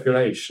 of the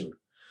population.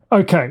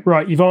 Okay,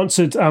 right. You've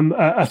answered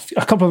a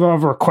couple of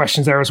other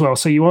questions there as well.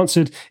 So you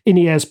answered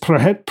Inez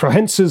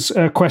Prohence's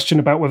question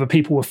about whether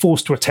people were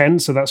forced to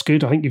attend. So that's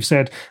good. I think you've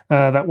said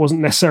that wasn't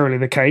necessarily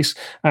the case.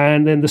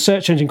 And then the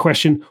search engine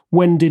question,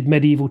 when did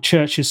medieval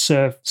church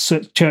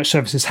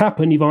services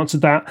happen? You've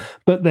answered that.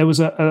 But there was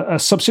a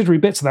subsidiary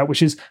bit to that,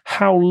 which is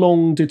how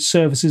long did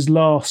services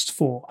last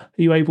for? Are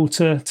you able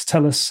to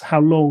tell us how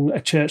long a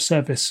church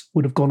service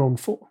would have gone on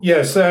for?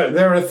 Yes,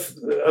 there are,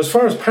 as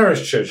far as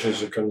parish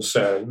churches are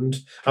concerned,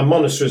 and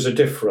monasteries are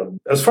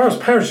different. As far as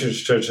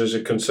parish churches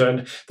are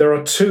concerned, there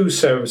are 2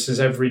 services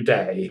every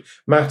day,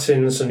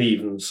 Matins and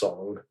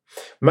Evensong.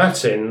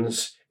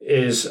 Matins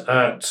is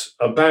at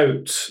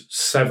about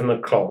 7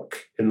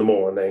 o'clock in the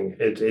morning.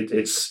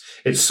 It's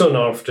soon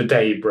after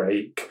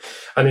daybreak,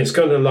 and it's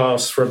going to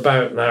last for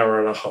about an hour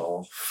and a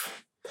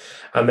half.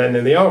 And then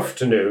in the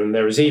afternoon,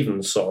 there is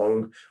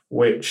Evensong,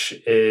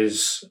 which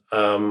is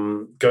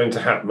going to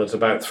happen at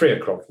about 3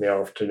 o'clock in the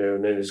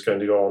afternoon and is going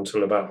to go on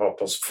till about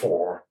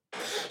 4:30.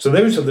 So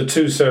those are the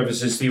 2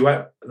 services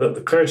that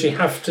the clergy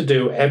have to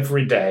do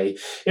every day,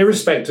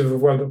 irrespective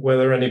of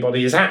whether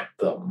anybody is at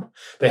them.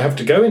 They have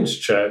to go into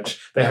church,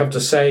 they have to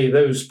say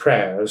those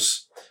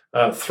prayers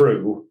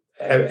through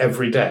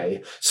every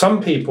day.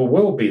 Some people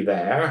will be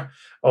there.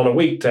 On a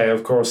weekday,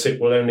 of course,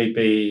 it will only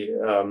be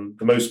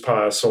the most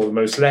pious or the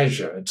most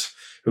leisured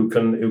who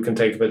can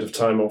take a bit of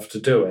time off to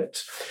do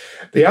it.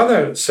 The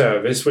other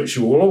service, which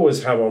you will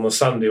always have on a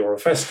Sunday or a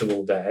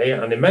festival day,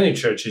 and in many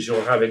churches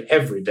you'll have it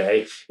every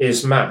day,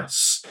 is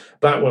Mass.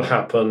 That will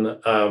happen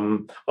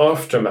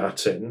after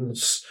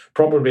Matins,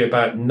 probably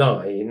about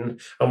 9,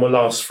 and will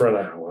last for an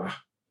hour.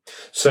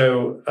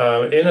 So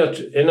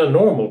in a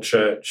normal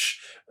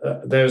church,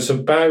 there's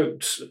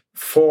about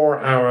 4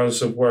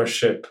 hours of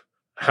worship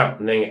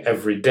happening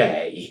every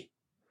day,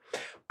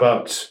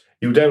 but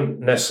you don't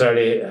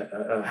necessarily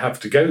have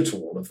to go to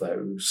all of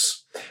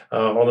those.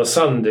 On a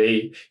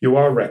Sunday, you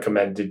are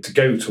recommended to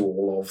go to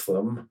all of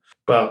them,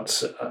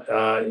 but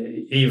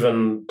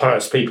even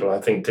pious people, I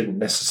think, didn't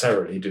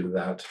necessarily do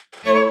that.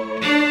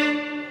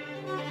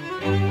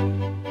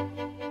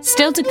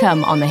 Still to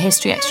come on the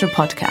History Extra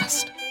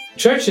podcast.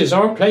 Churches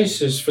are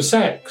places for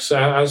sex,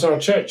 as are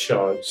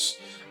churchyards.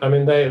 I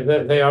mean,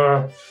 they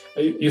are.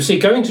 You see,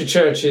 going to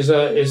church is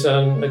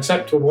an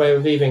acceptable way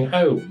of leaving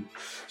home.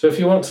 So if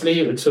you want to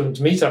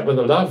meet up with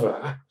a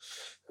lover,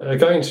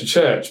 going to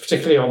church,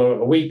 particularly on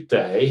a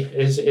weekday,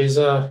 is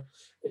a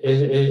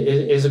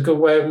good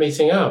way of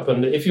meeting up.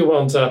 And if you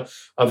want a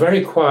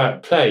very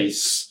quiet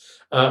place,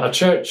 a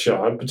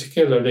churchyard,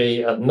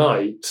 particularly at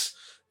night,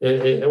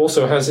 it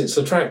also has its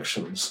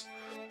attractions.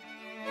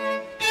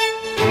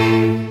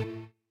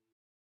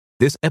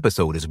 This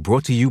episode is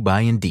brought to you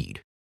by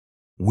Indeed.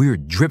 We're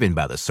driven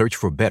by the search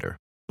for better,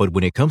 but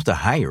when it comes to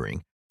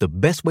hiring, the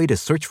best way to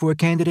search for a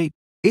candidate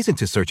isn't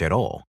to search at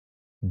all.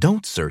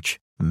 Don't search,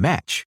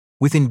 match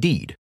with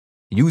Indeed.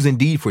 Use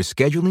Indeed for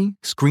scheduling,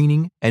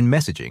 screening, and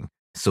messaging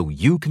so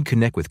you can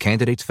connect with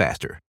candidates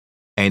faster.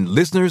 And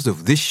listeners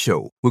of this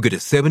show will get a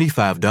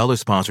 $75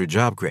 sponsored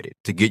job credit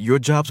to get your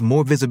jobs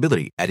more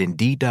visibility at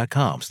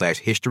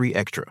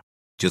Indeed.com/HistoryExtra.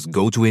 Just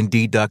go to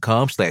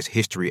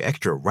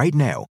Indeed.com/HistoryExtra right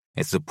now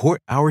and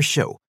support our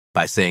show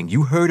by saying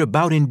you heard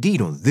about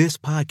Indeed on this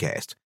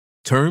podcast.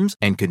 Terms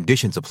and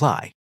conditions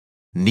apply.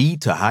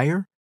 Need to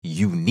hire?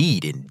 You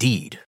need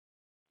Indeed.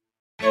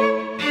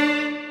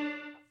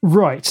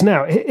 Right.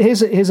 Now,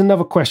 here's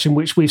another question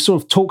which we've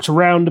sort of talked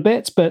around a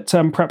bit, but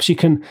perhaps you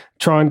can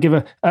try and give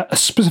a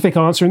specific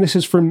answer. And this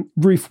is from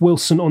Ruth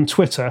Wilson on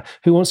Twitter,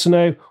 who wants to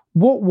know,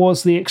 what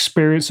was the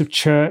experience of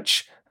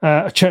church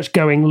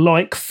going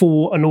like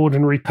for an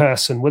ordinary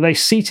person? Were they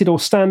seated or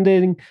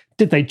standing?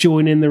 Did they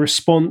join in the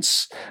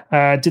response?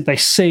 Did they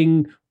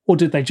sing? Or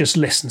did they just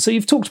listen? So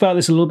you've talked about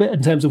this a little bit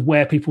in terms of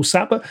where people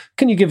sat, but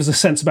can you give us a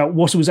sense about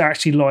what it was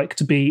actually like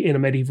to be in a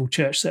medieval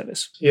church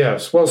service?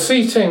 Yes. Well,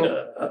 seating,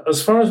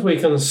 as far as we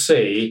can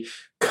see,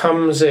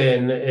 comes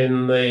in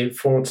the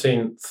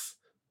 14th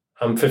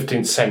and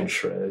 15th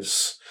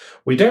centuries.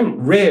 We don't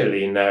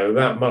really know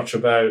that much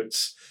about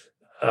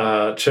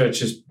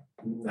churches,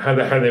 how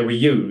they were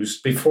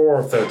used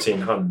before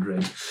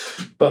 1300,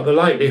 but the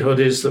likelihood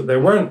is that there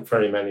weren't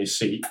very many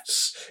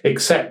seats,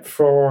 except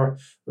for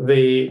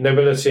the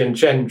nobility and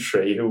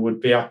gentry who would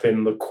be up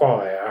in the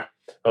choir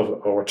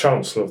or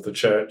chancel of the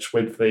church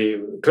with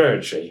the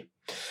clergy.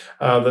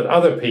 That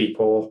other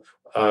people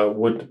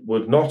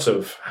would not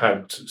have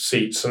had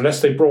seats unless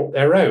they brought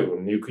their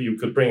own. You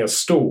could bring a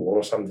stool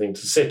or something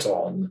to sit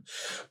on,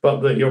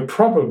 but that you're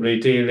probably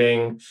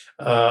dealing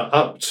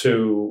up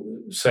to,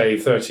 say,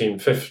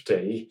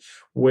 1350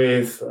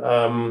 with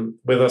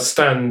a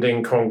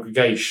standing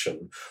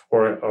congregation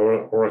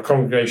or a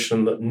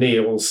congregation that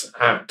kneels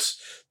at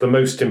the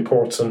most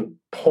important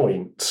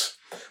point,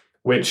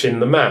 which in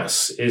the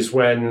Mass is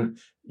when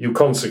you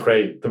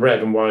consecrate the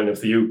bread and wine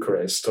of the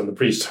Eucharist and the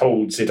priest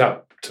holds it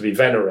up to be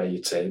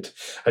venerated,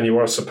 and you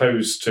are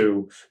supposed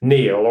to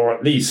kneel or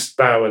at least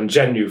bow and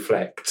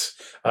genuflect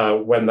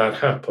when that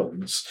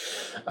happens.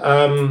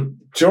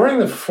 During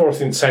the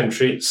 14th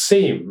century, it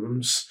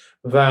seems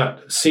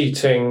that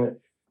seating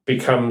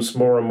becomes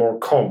more and more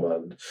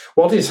common.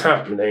 What is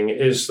happening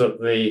is that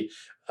the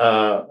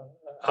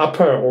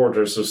upper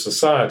orders of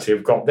society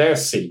have got their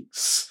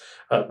seats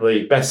at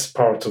the best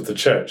part of the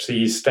church, the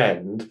East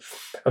End,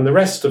 and the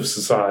rest of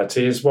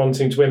society is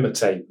wanting to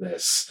imitate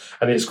this,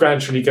 and it's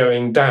gradually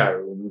going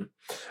down.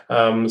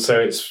 So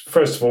it's,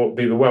 first of all, it'll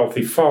be the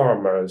wealthy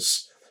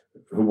farmers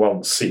who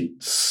want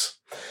seats.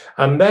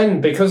 And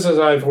then, because, as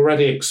I've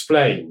already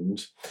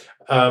explained,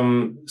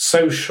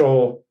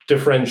 social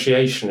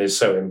differentiation is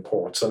so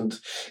important,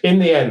 in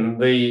the end,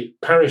 the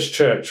parish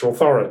church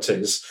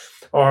authorities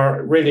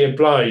are really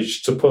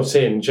obliged to put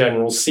in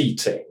general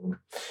seating.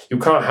 You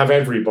can't have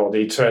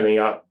everybody turning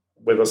up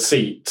with a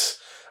seat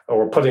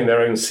or putting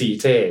their own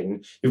seat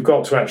in. You've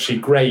got to actually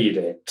grade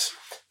it.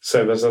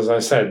 So that, as I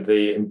said,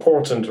 the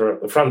important are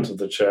at the front of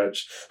the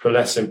church, the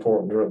less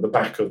important are at the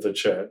back of the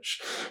church.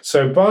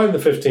 So by the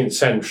 15th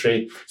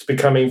century, it's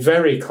becoming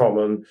very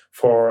common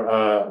for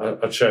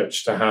a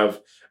church to have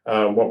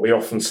what we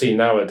often see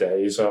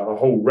nowadays, a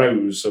whole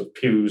rows of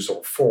pews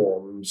or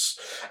forms.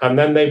 And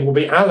then they will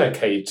be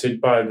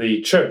allocated by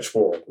the church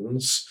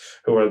wardens,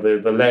 who are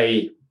the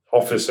lay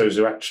officers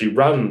who actually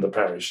run the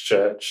parish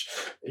church.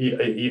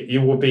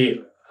 You will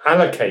be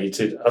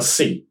allocated a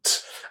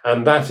seat,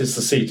 and that is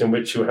the seat in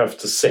which you have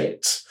to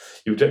sit.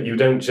 You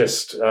don't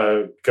just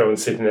go and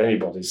sit in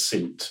anybody's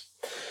seat.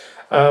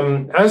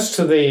 As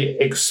to the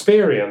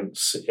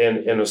experience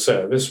in a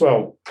service,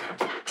 well,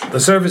 the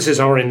services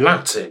are in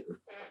Latin,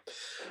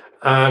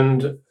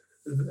 and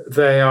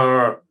they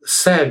are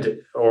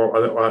said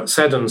or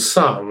said and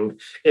sung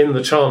in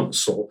the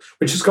chancel,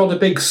 which has got a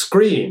big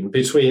screen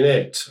between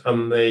it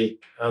and the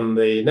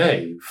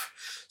nave.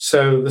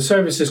 So the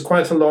service is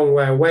quite a long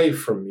way away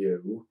from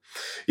you.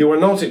 You are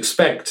not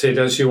expected,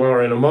 as you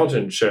are in a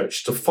modern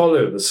church, to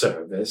follow the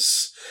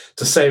service,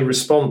 to say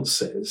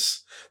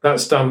responses.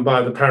 That's done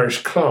by the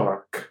parish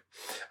clerk.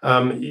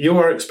 You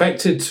are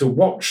expected to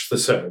watch the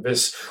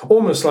service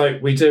almost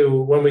like we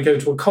do when we go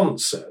to a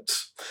concert.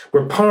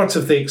 We're part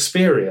of the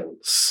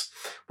experience.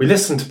 We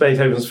listen to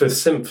Beethoven's Fifth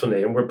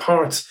Symphony and we're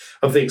part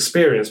of the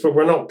experience, but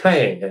we're not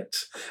playing it.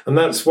 And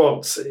that's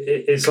what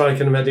it's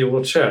like in a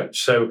medieval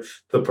church. So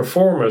the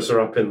performers are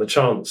up in the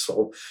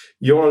chancel.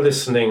 You're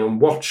listening and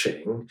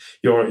watching.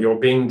 You're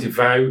being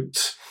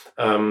devout.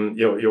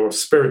 You're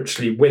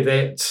spiritually with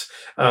it.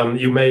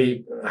 You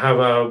may have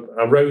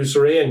a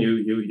rosary and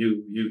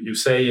you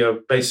say your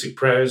basic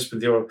prayers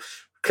with your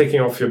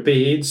clicking off your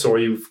beads, or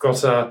you've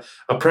got a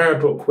prayer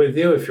book with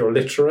you if you're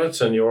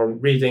literate and you're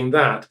reading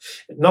that.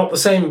 Not the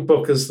same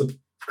book as the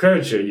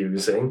clergy are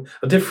using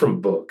a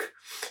different book.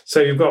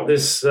 So you've got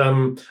this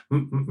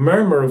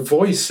murmur of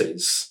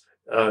voices,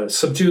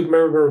 subdued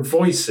murmur of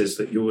voices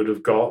that you would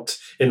have got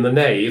in the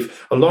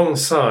nave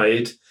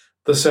alongside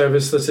the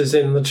service that is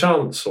in the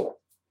chancel.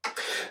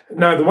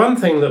 Now, the one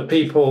thing that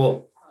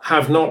people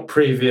have not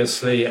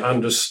previously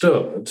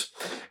understood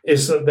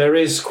is that there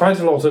is quite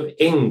a lot of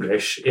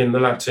English in the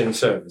Latin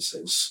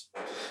services.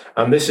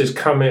 And this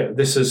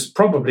has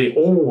probably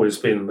always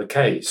been the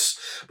case,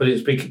 but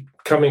it's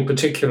becoming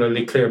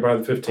particularly clear by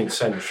the 15th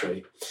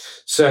century.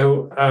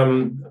 So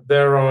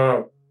there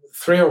are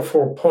 3 or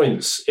 4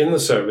 points in the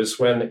service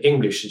when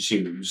English is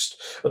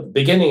used. At the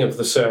beginning of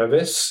the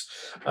service,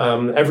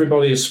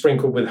 everybody is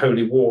sprinkled with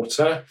holy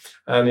water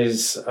and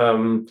is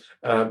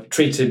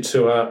treated to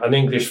an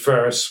English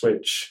verse,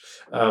 which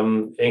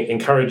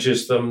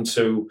encourages them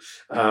to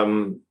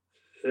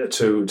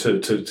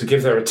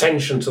give their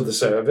attention to the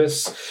service.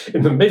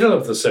 In the middle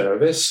of the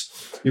service,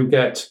 you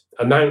get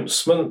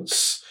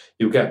announcements,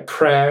 you get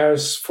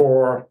prayers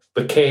for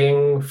the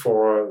king,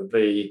 for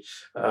the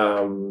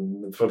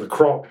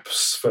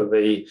crops,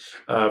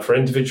 for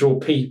individual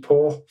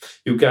people.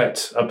 You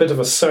get a bit of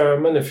a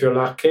sermon if you're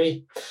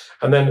lucky,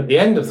 and then at the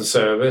end of the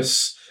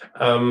service,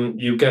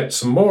 you get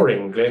some more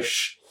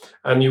English,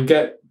 and you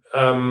get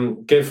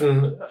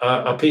given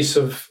a piece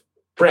of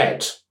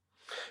bread,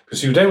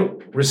 because you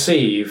don't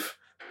receive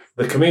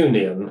the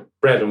communion,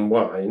 bread and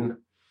wine,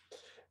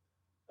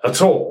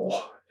 at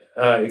all,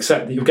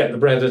 except that you get the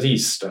bread at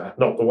Easter,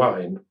 not the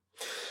wine.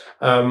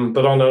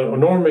 But on a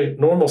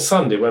normal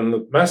Sunday, when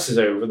the Mass is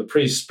over, the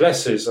priest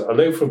blesses a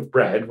loaf of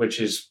bread,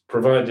 which is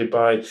provided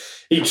by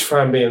each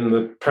family in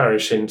the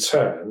parish in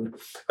turn,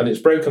 and it's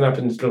broken up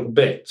into little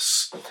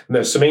bits. And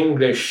there's some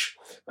English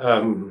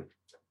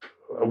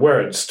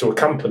words to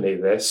accompany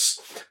this,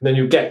 and then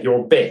you get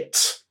your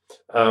bit.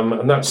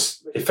 And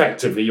that's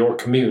effectively your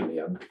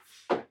communion.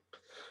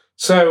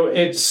 So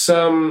it's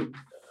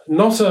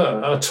not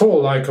at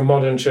all like a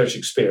modern church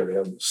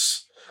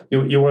experience.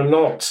 You are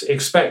not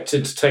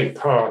expected to take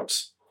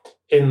part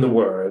in the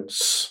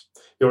words.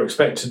 You're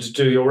expected to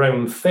do your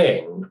own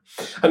thing.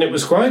 And it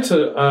was quite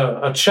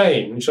a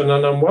change, and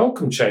an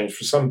unwelcome change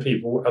for some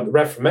people at the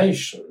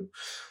Reformation,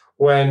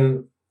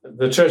 when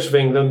the Church of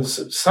England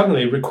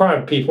suddenly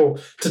required people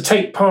to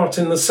take part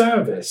in the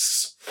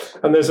service.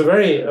 And there's a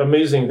very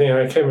amusing thing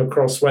I came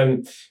across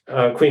when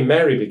Queen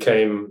Mary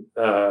became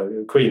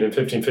queen in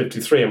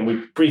 1553, and we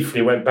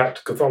briefly went back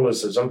to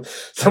Catholicism.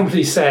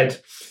 Somebody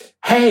said,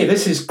 "Hey,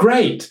 this is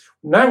great.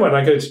 Now when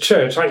I go to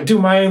church, I can do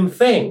my own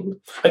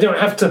thing. I don't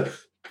have to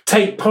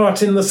take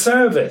part in the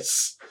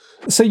service."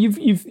 So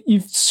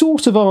you've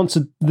sort of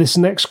answered this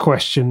next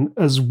question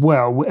as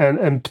well,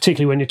 and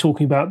particularly when you're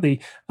talking about the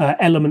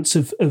elements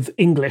of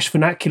English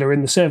vernacular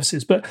in the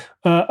services. But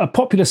a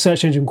popular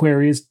search engine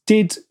query is: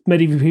 did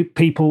medieval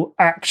people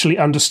actually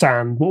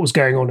understand what was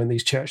going on in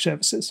these church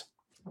services?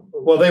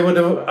 Well, they would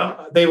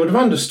have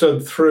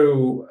understood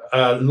through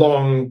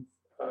long.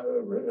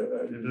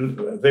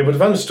 They would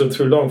have understood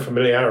through long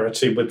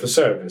familiarity with the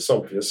service.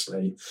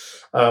 Obviously,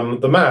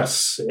 the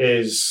Mass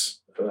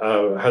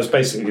has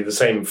basically the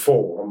same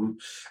form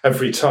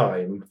every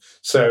time.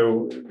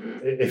 So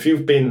if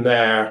you've been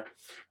there,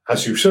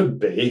 as you should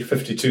be,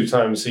 52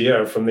 times a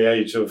year from the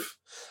age of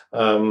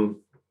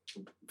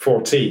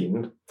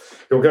 14,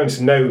 you're going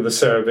to know the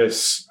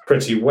service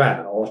pretty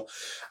well.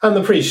 And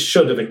the priest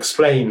should have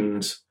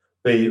explained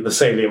the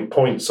salient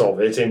points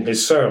of it in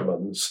his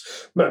sermons.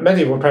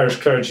 Medieval parish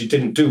clergy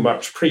didn't do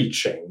much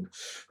preaching.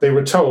 They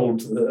were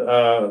told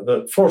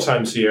that 4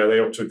 times a year they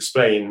ought to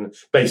explain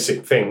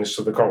basic things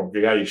to the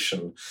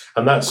congregation,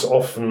 and that's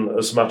often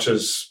as much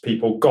as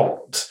people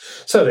got.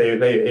 So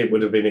it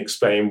would have been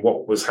explained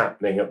what was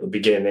happening at the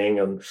beginning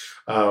and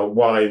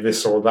why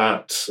this or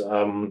that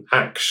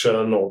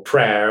action or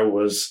prayer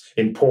was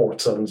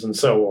important, and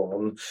so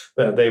on.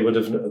 That they would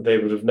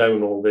have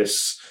known all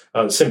this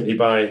simply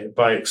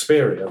by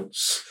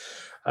experience.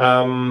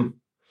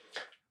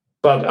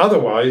 But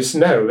otherwise,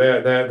 no,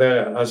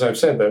 they're as I've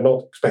said, they're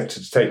not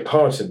expected to take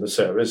part in the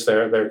service.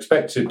 They're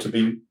expected to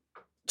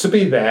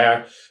be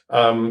there,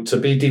 to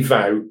be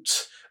devout,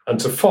 and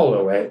to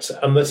follow it,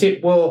 and that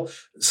it will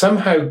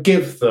somehow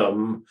give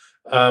them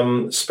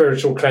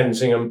spiritual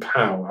cleansing and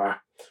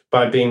power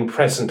by being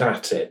present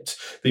at it.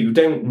 That you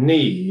don't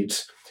need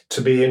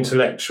to be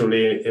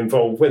intellectually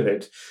involved with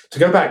it. To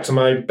go back to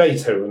my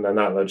Beethoven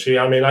analogy,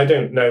 I mean, I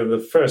don't know the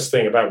first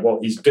thing about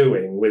what he's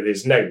doing with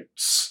his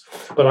notes,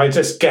 but I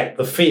just get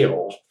the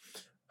feel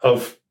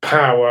of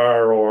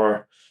power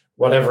or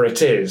whatever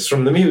it is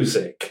from the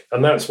music.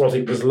 And that's what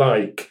it was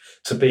like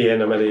to be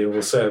in a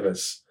medieval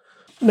service.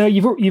 Now,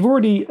 you've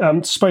already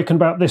spoken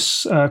about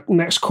this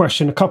next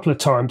question a couple of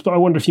times, but I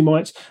wonder if you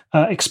might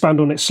expand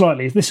on it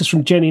slightly. This is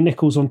from Jenny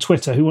Nichols on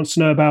Twitter, who wants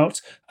to know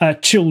about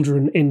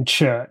children in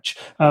church.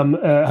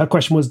 Her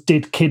question was,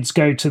 did kids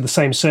go to the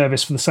same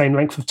service for the same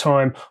length of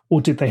time, or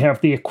did they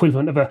have the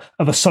equivalent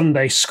of a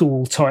Sunday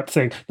school type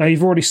thing? Now,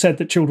 you've already said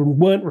that children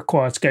weren't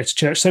required to go to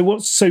church.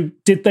 So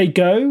did they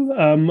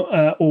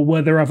go, or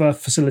were there other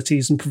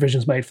facilities and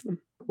provisions made for them?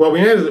 Well,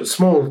 we know that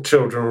small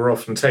children were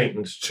often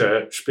taken to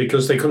church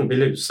because they couldn't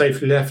be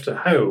safely left at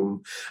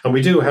home. And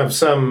we do have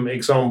some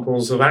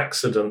examples of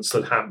accidents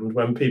that happened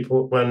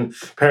when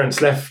parents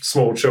left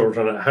small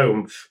children at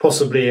home,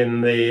 possibly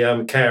in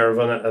the care of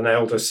an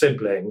elder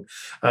sibling,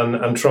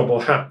 and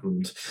trouble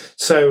happened.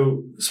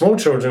 So small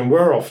children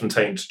were often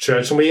taken to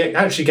church, and we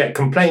actually get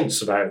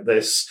complaints about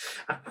this.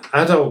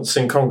 Adults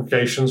in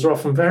congregations are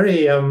often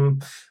very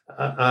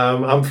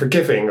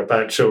unforgiving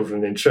about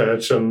children in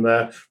church and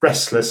their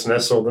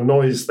restlessness or the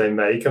noise they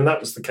make, and that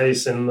was the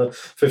case in the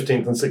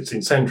 15th and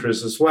 16th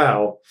centuries as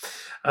well.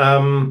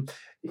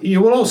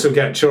 You will also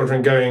get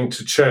children going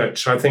to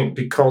church, I think,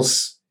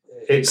 because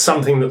it's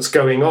something that's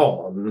going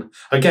on.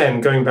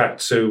 Again, going back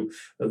to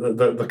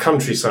the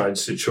countryside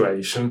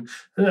situation,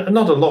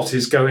 not a lot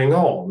is going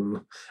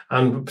on.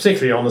 And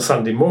particularly on a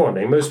Sunday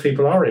morning, most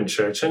people are in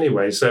church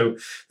anyway. So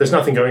there's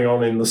nothing going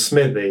on in the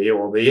smithy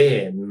or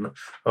the inn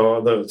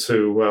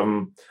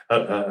to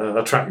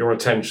attract your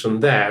attention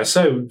there.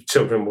 So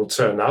children will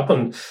turn up,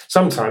 and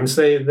sometimes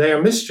they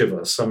are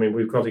mischievous. I mean,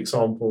 we've got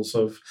examples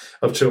of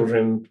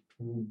children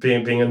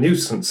being a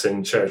nuisance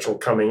in church or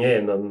coming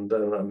in and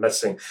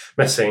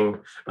messing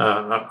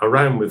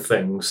around with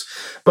things.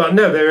 But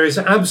no, there is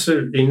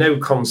absolutely no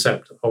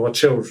concept of a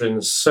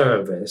children's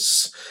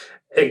service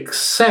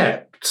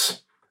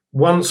except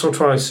once or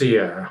twice a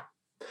year.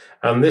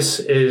 And this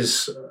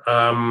is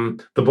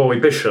the Boy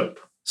Bishop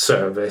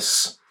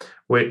service,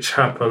 which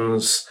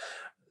happens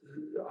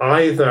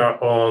either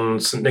on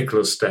St.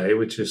 Nicholas Day,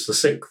 which is the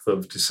 6th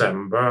of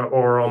December,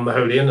 or on the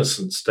Holy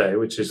Innocents' Day,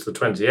 which is the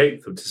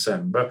 28th of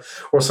December,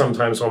 or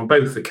sometimes on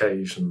both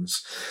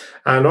occasions.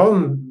 And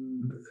on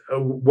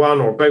one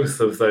or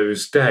both of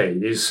those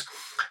days,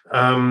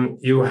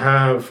 you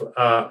have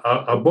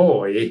a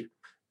boy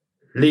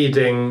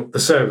leading the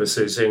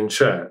services in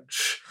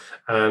church,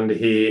 and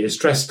he is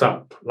dressed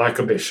up like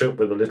a bishop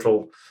with a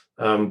little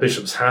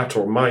bishop's hat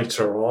or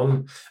mitre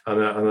on and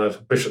a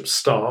bishop's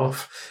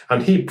staff,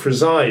 and he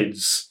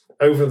presides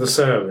over the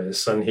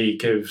service, and he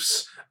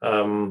gives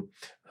a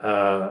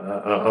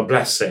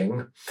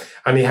blessing,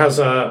 and he has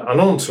an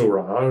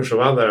entourage of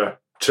other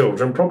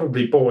children,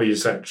 probably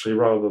boys actually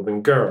rather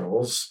than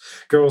girls.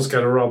 Girls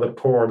get a rather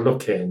poor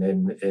look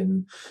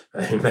in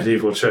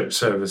medieval church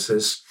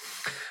services.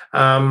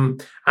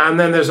 And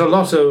then there's a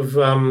lot of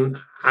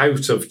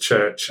out of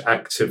church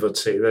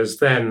activity.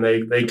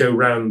 They go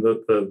round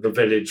the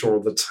village or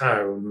the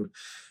town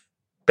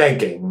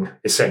begging,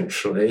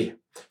 essentially,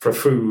 for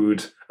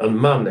food and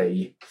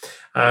money.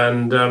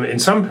 And in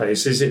some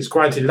places it's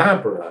quite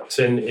elaborate.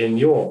 In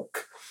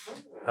York,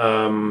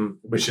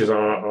 which is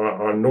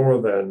our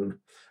northern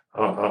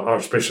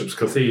Archbishop's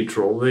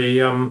Cathedral,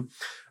 the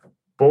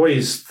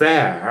boys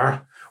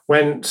there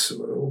went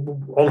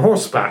on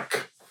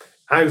horseback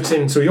out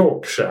into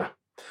Yorkshire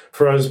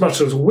for as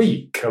much as a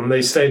week, and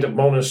they stayed at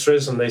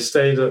monasteries and they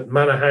stayed at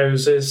manor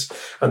houses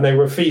and they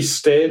were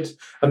feasted,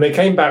 and they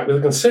came back with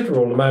a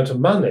considerable amount of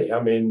money. I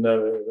mean,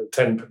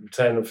 10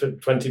 or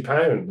 20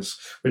 pounds,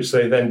 which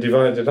they then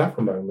divided up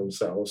among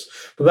themselves.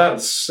 But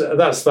that's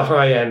the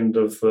high end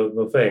of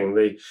the thing.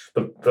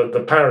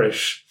 The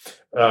parish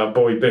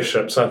boy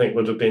bishops, I think,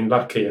 would have been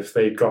lucky if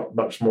they'd got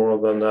much more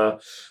than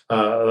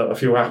a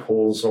few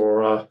apples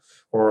or a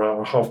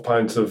half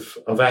pint of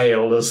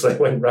ale as they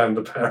went round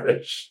the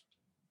parish.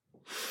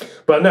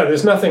 But no,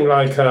 there's nothing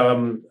like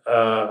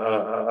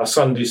a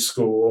Sunday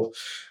school.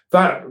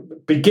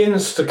 That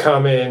begins to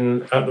come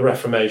in at the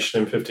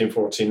Reformation in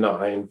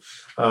 1549.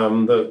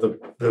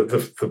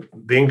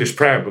 The English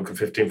Prayer Book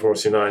of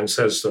 1549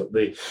 says that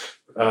the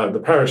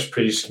parish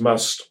priest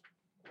must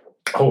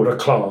hold a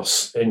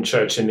class in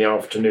church in the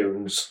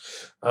afternoons.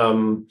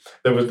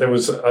 There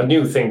was a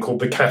new thing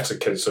called the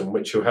Catechism,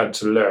 which you had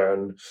to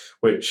learn,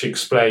 which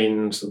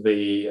explained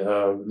the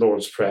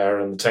Lord's Prayer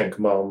and the Ten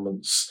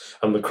Commandments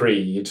and the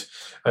Creed,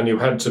 and you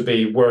had to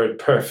be word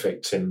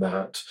perfect in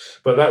that.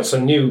 But that's a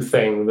new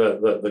thing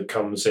that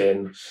comes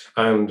in,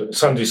 and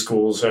Sunday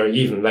schools are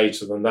even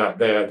later than that.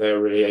 They're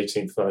really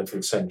 18th,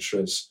 19th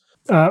centuries.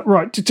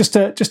 Right, just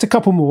a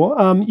couple more.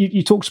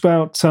 You talked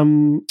about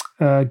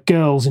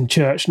girls in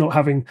church not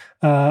having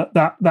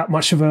that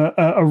much of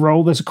a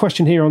role. There's a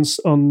question here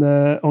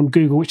on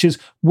Google, which is: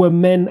 were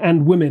men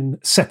and women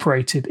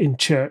separated in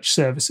church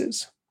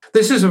services?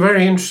 This is a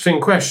very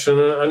interesting question,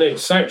 and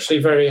it's actually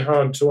very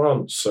hard to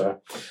answer.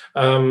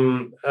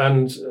 And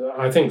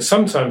I think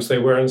sometimes they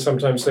were and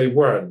sometimes they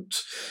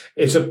weren't.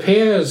 It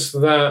appears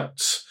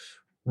that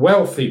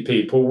wealthy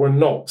people were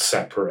not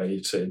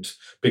separated,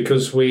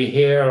 because we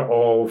hear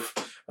of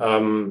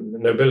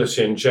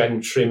nobility and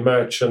gentry,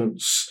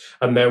 merchants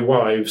and their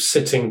wives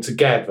sitting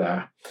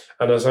together.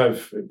 And as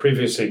I've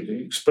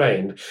previously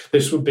explained,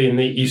 this would be in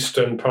the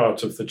eastern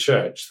part of the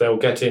church. They'll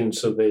get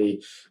into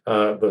the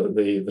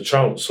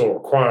chancel or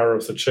choir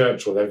of the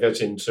church, or they'll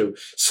get into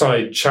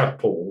side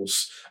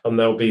chapels, and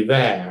they'll be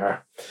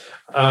there.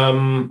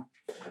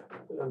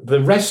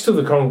 The rest of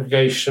the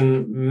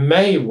congregation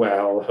may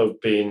well have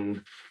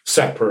been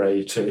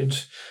separated,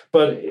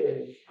 but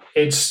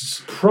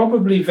it's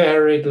probably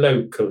varied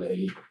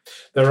locally.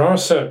 There are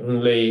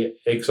certainly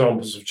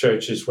examples of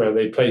churches where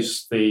they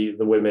place the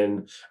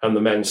women and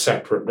the men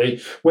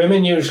separately.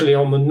 Women usually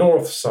on the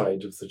north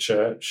side of the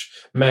church,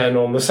 men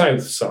on the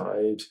south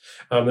side.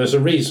 There's a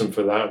reason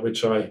for that,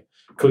 which I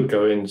could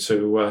go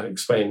into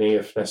explaining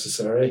if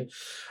necessary.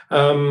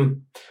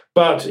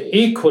 But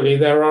equally,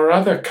 there are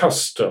other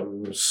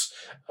customs.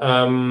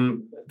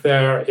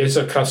 There is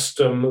a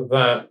custom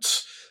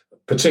that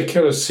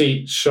particular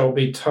seats shall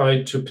be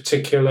tied to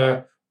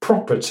particular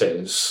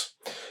properties,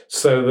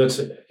 so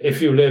that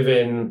if you live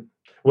in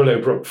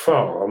Willowbrook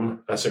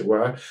Farm, as it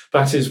were,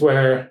 that's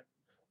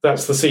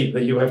the seat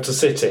that you have to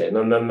sit in,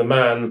 and then the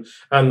man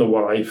and the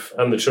wife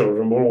and the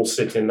children will all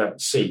sit in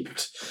that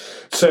seat.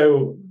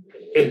 So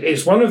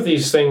it's one of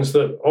these things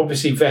that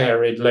obviously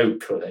varied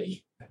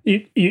locally.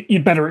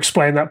 You'd better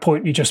explain that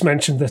point you just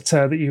mentioned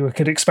that you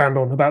could expand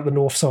on about the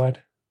north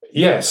side.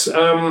 Yes.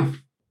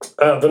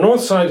 The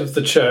north side of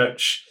the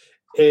church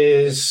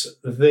is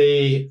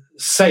the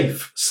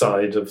safe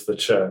side of the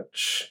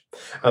church,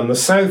 and the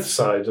south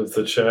side of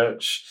the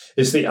church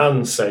is the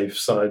unsafe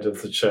side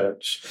of the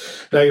church.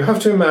 Now, you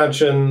have to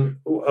imagine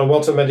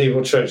what a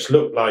medieval church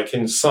looked like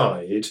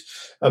inside.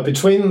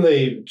 Between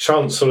the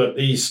chancel at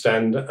the east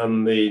end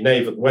and the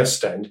nave at the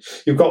west end,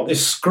 you've got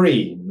this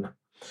screen,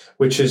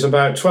 which is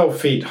about 12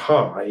 feet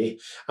high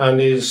and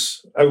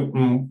is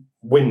open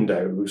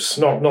windows,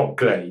 not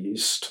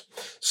glazed,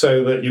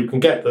 so that you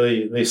can get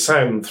the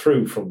sound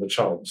through from the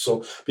chancel,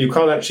 but you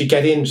can't actually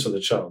get into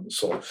the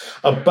chancel.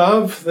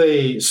 Above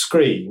the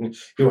screen,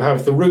 you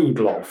have the rood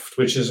loft,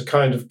 which is a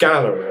kind of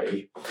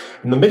gallery.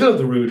 In the middle of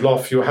the rood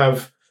loft, you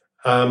have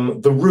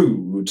the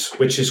rood,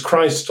 which is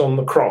Christ on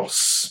the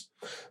cross.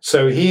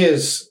 So he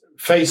is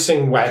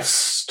facing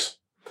west,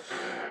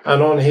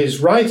 and on his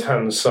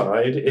right-hand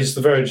side is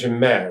the Virgin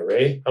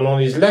Mary, and on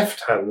his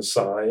left-hand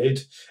side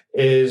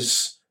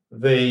is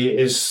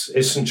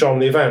St. John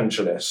the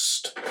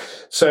Evangelist.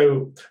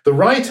 So the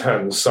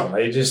right-hand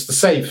side is the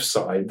safe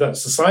side.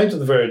 That's the side of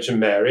the Virgin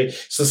Mary.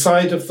 It's the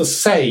side of the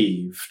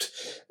saved.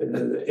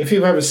 If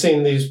you've ever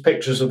seen these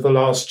pictures of the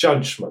Last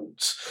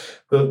Judgment,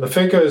 the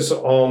figures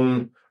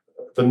on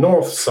the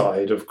north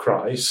side of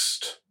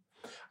Christ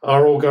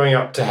are all going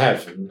up to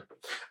heaven,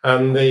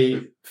 and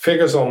the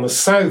figures on the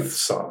south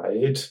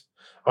side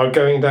are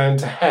going down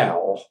to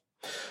hell.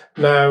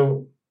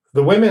 Now,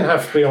 the women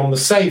have to be on the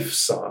safe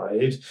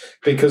side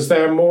because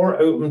they're more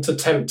open to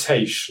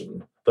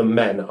temptation than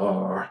men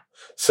are.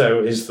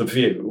 So is the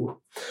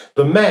view.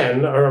 The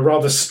men are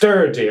rather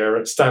sturdier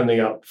at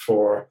standing up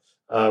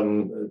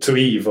to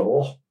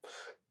evil,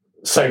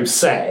 so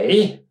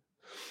say.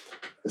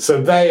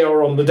 So they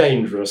are on the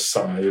dangerous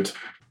side.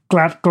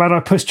 Glad I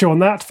pushed you on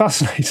that.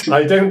 Fascinating.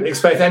 I don't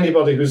expect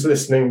anybody who's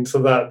listening to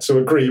that to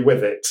agree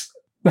with it.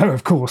 No,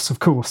 of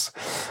course.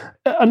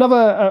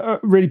 Another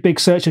really big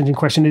search engine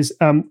question is,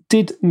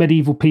 did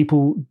medieval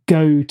people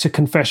go to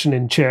confession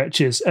in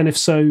churches? And if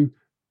so,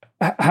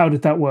 how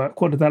did that work?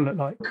 What did that look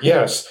like?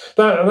 Yes,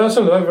 that's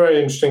another very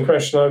interesting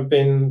question I've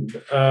been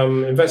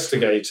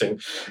investigating.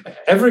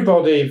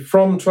 Everybody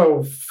from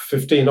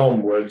 1215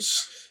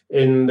 onwards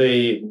in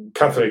the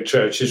Catholic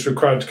Church is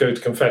required to go to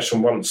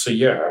confession once a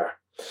year.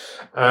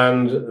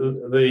 And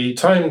the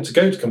time to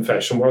go to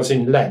confession was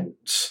in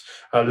Lent.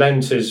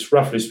 Lent is,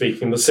 roughly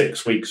speaking, the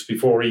 6 weeks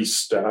before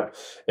Easter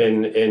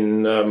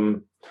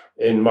in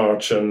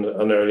March and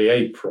early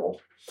April.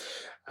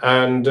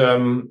 And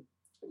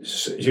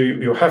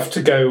you have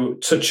to go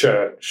to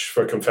church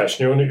for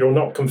confession. You're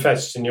not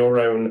confessed in your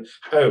own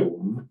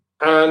home.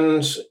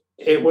 And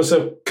it was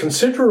a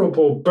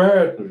considerable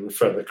burden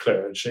for the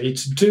clergy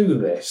to do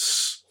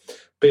this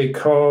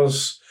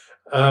because,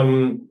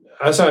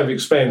 as I've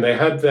explained, they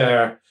had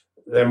their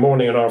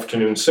morning and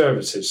afternoon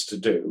services to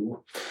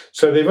do.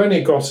 So they've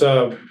only got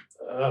a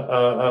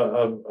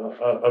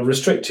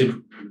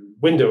restricted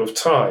window of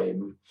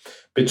time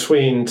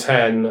between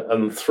 10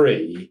 and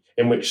 3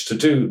 in which to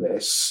do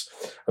this.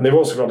 And they've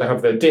also got to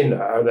have their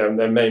dinner,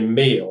 their main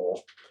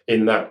meal,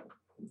 in that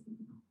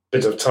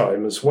bit of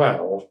time as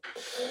well.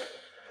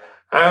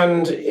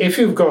 And if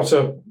you've got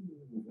a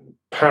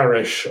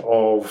parish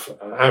of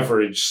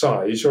average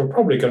size, you're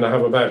probably going to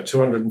have about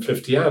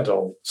 250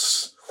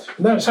 adults.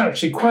 And that's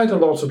actually quite a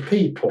lot of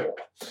people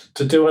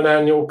to do an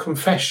annual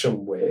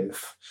confession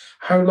with.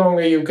 How long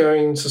are you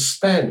going to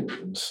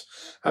spend?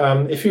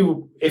 If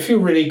you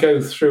really go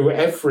through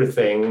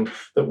everything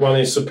that one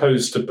is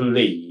supposed to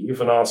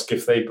believe and ask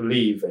if they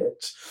believe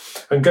it,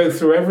 and go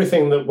through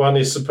everything that one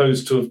is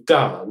supposed to have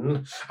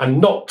done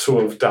and not to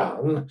have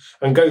done,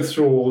 and go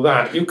through all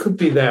that, you could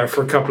be there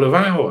for a couple of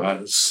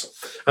hours.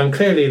 And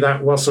clearly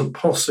that wasn't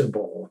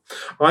possible.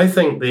 I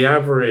think the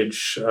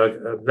average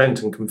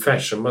Lenten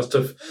confession must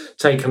have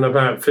taken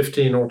about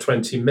 15 or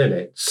 20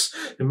 minutes.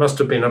 It must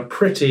have been a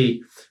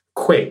pretty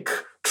quick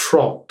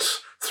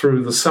trot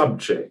through the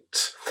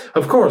subject.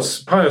 Of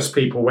course, pious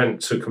people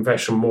went to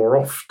confession more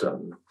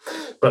often,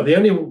 but the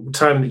only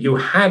time that you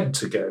had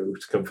to go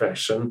to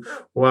confession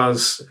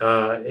was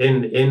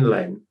in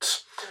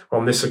Lent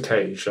on this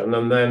occasion.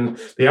 And then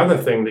the other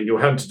thing that you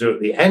had to do at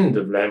the end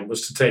of Lent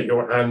was to take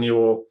your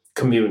annual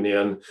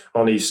communion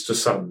on Easter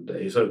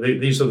Sunday. So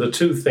these are the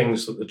two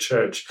things that the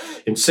Church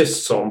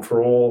insists on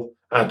for all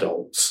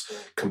adults: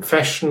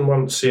 confession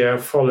once a year,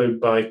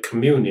 followed by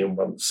communion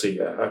once a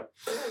year.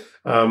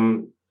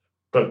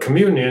 But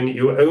communion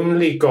you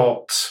only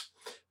got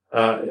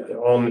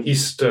on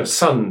Easter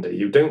Sunday.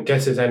 You don't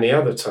get it any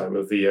other time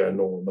of the year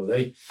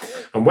normally.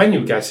 And when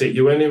you get it,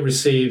 you only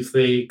receive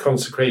the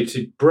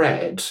consecrated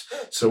bread.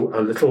 So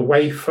a little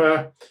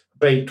wafer,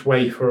 baked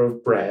wafer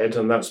of bread,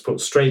 and that's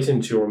put straight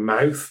into your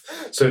mouth,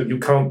 so you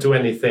can't do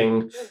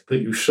anything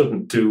that you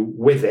shouldn't do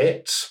with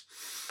it.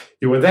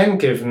 You were then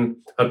given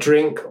a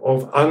drink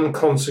of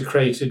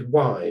unconsecrated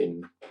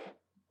wine.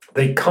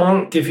 They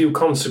can't give you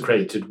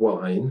consecrated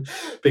wine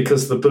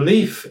because the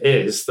belief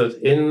is that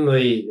in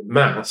the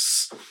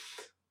Mass,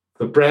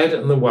 the bread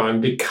and the wine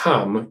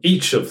become,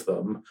 each of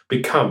them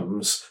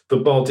becomes the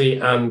body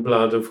and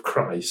blood of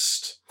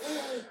Christ.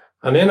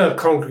 And in a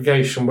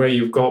congregation where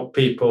you've got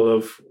people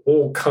of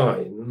all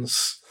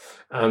kinds,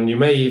 and you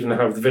may even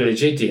have the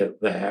village idiot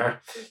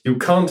there, you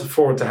can't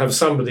afford to have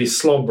somebody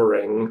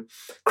slobbering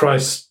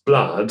Christ's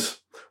blood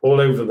all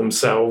over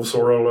themselves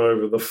or all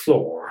over the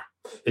floor.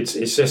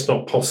 It's just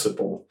not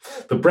possible.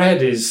 The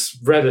bread is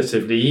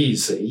relatively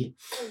easy.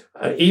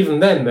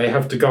 Even then, they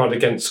have to guard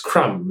against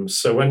crumbs.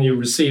 So when you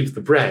receive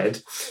the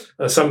bread,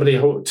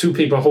 two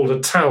people hold a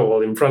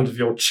towel in front of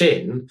your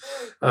chin,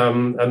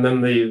 and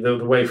then the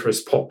wafer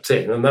is popped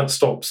in, and that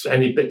stops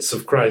any bits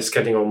of Christ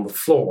getting on the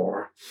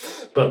floor.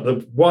 But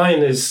the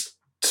wine is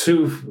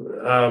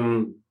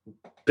too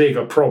big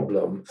a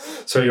problem,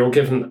 so you're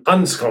given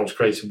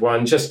unconsecrated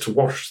wine just to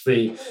wash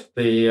the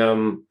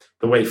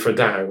wafer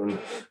down,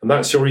 and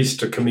that's your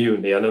Easter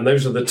communion. And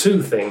those are the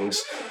two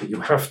things that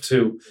you have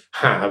to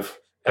have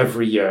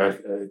every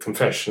year: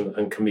 confession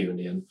and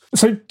communion.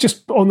 So,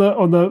 just on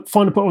the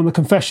final point on the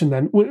confession,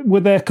 then, were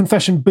there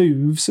confession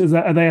booths?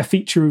 Are they a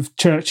feature of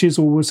churches,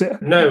 or was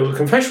it? No,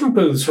 confession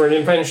booths were an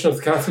invention of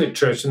the Catholic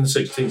Church in the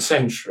 16th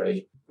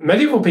century.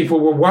 Medieval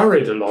people were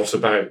worried a lot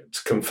about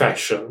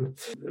confession.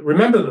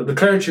 Remember that the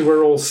clergy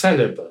were all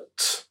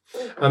celibate,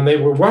 and they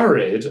were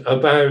worried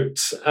about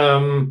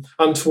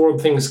untoward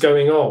things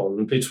going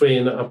on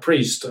between a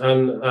priest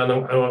and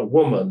a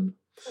woman,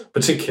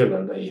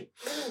 particularly.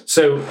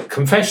 So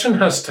confession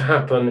has to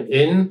happen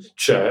in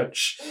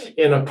church,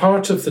 in a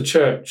part of the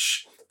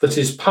church that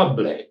is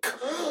public.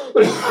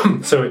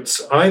 So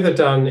it's either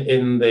done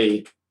in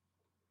the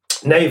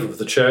nave of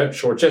the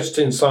church or just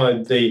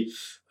inside the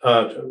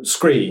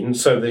screen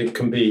so that it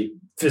can be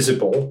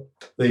visible.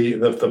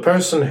 The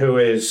person who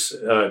is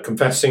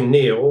confessing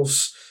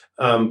kneels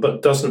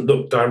but doesn't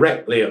look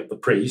directly at the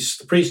priest.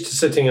 The priest is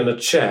sitting in a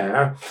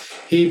chair.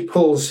 He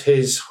pulls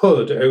his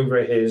hood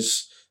over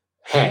his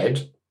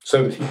head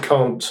so that he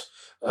can't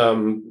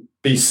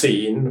be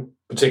seen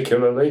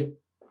particularly.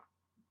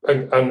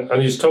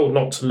 And he's told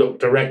not to look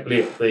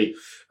directly at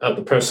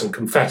the person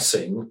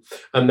confessing,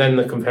 and then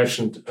the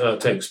confession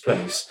takes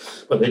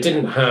place. But they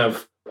didn't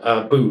have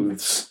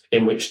booths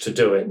in which to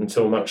do it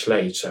until much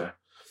later.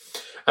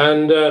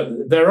 And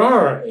there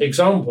are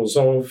examples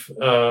of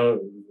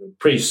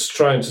priests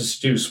trying to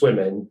seduce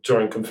women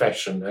during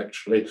confession,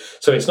 actually.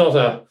 So it's not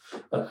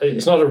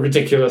a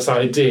ridiculous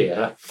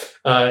idea.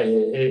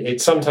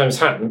 It sometimes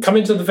happened. Come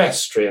into the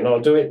vestry and I'll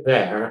do it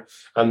there.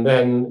 And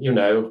then,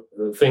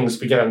 things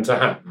began to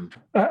happen.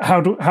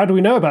 How do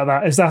we know about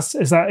that? Is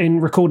that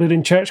recorded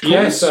in church courts?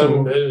 Yes,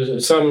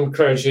 some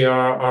clergy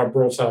are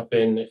brought up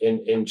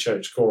in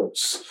church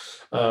courts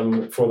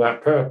for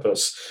that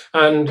purpose.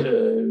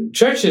 And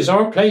churches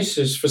are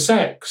places for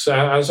sex,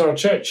 as are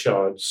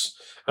churchyards.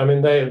 I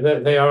mean,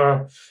 they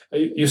are.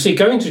 You see,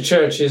 going to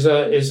church is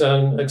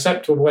an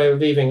acceptable way of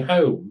leaving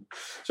home.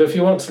 So if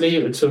you want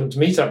to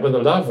meet up with a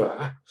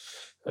lover,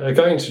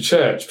 going to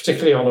church,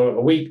 particularly on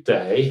a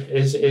weekday,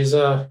 is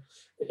a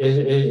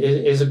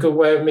good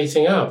way of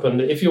meeting up.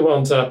 And if you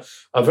want a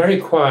very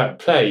quiet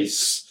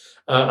place,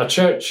 a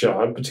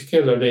churchyard,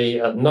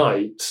 particularly at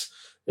night,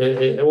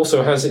 it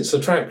also has its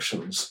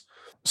attractions.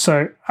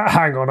 So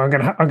hang on, I'm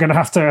gonna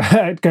have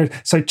to go.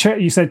 So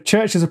you said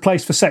church is a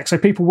place for sex. So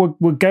people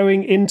were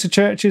going into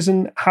churches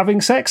and having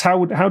sex.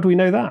 How do we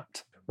know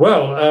that?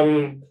 Well,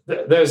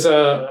 there's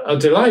a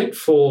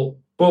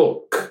delightful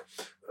book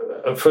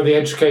for the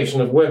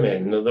education of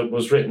women that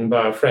was written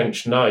by a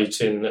French knight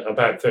in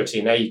about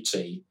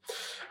 1380,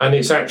 and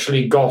it's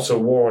actually got a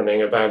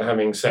warning about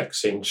having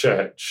sex in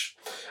church,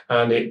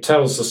 and it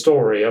tells the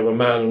story of a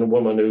man and a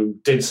woman who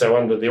did so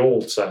under the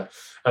altar.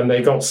 And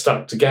they got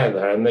stuck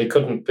together and they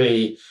couldn't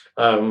be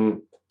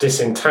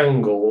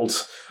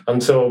disentangled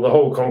until the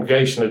whole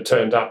congregation had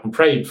turned up and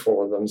prayed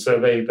for them. So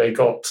they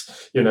got,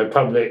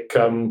 public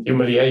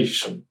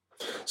humiliation.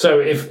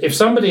 So if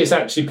somebody is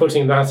actually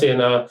putting that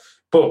in a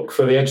book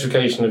for the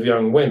education of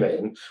young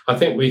women, I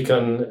think we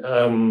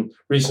can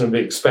reasonably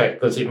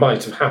expect that it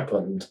might have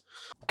happened.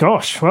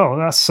 Gosh, well,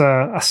 that's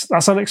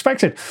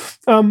unexpected.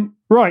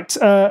 Right,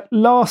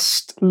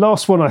 last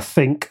one, I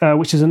think,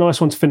 which is a nice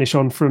one to finish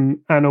on,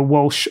 from Anna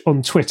Walsh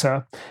on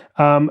Twitter.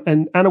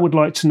 And Anna would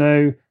like to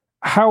know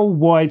how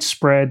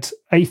widespread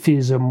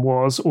atheism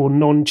was, or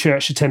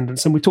non-church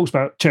attendance. And we talked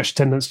about church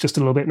attendance just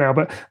a little bit now,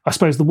 but I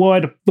suppose the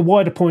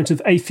wider point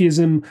of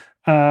atheism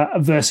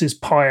versus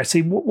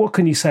piety. What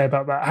can you say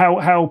about that?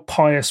 How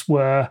pious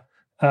were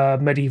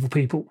medieval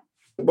people?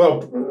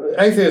 Well,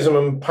 atheism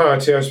and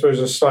piety, I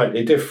suppose, are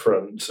slightly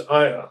different.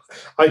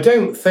 I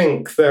don't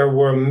think there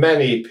were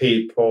many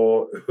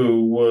people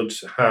who would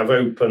have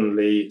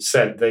openly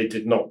said they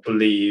did not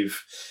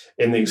believe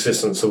in the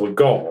existence of a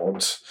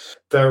God.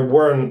 There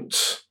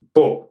weren't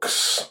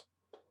books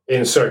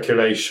in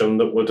circulation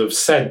that would have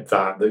said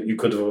that you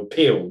could have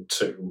appealed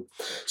to.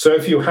 So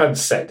if you had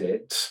said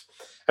it,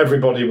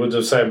 everybody would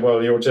have said,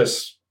 well, you're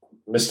just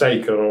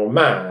mistaken or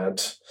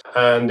mad,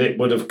 and it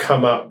would have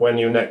come up when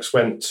you next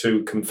went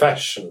to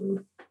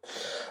confession.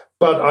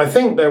 But I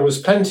think there was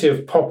plenty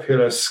of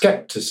popular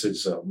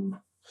skepticism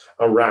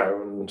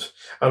around,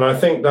 and I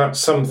think that's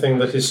something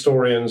that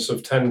historians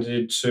have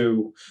tended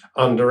to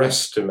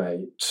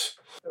underestimate.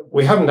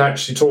 We haven't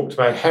actually talked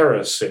about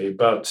heresy,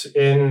 but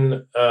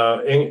in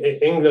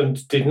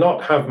England did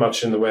not have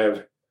much in the way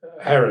of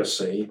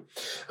heresy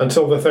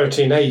until the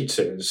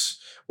 1380s,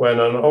 when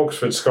an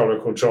Oxford scholar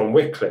called John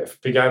Wycliffe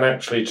began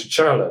actually to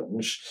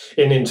challenge,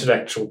 in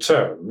intellectual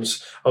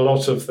terms, a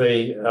lot of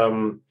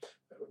the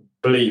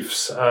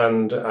beliefs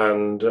and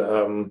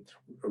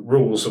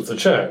rules of the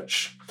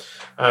church.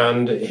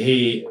 And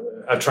he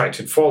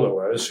attracted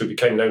followers who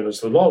became known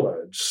as the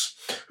Lollards,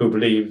 who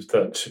believed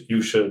that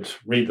you should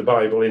read the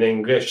Bible in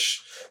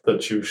English,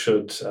 that you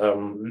should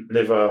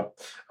live a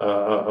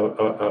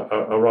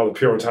rather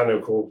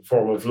puritanical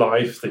form of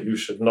life, that you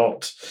should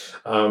not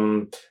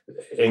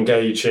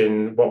engage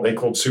in what they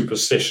called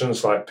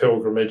superstitions like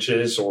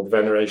pilgrimages or the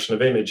veneration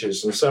of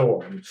images and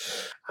so on.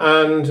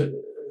 And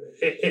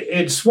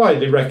it's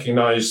widely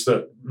recognised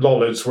that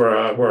Lollards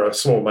were a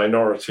small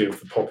minority of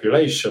the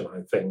population,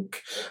 I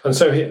think. And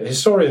so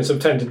historians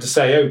have tended to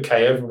say,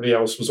 OK, everybody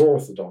else was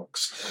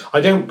orthodox. I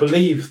don't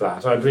believe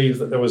that. I believe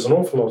that there was an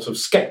awful lot of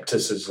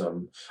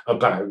scepticism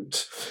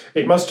about.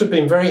 It must have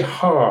been very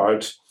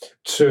hard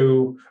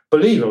to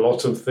believe a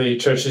lot of the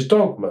church's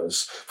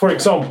dogmas. For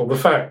example, the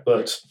fact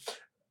that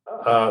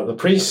the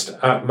priest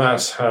at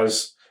Mass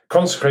has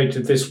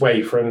consecrated this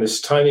wafer and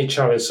this tiny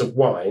chalice of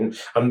wine,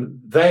 and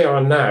they are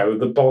now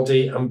the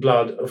body and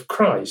blood of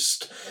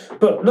Christ.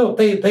 But look,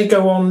 they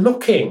go on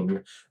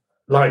looking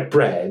like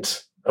bread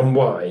and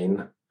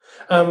wine.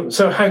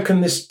 So how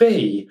can this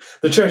be?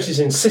 The church is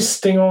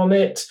insisting on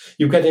it.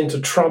 You get into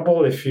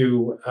trouble if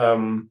you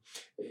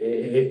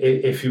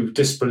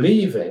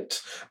disbelieve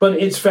it. But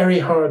it's very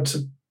hard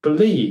to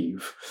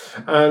believe.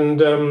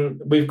 And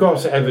we've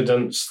got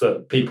evidence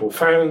that people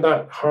found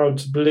that hard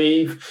to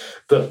believe,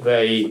 that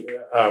they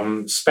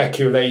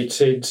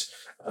speculated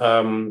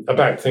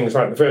about things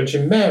like the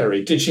Virgin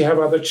Mary. Did she have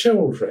other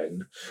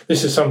children?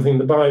 This is something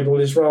the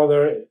Bible is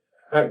rather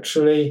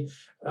actually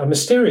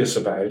mysterious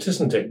about,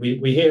 isn't it?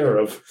 We hear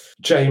of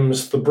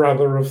James, the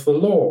brother of the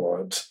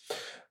Lord.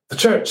 The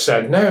church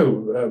said,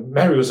 no,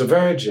 Mary was a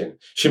virgin.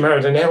 She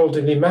married an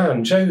elderly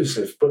man,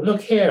 Joseph. But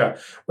look here,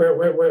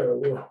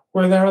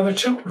 were there other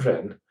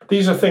children?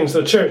 These are things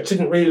the church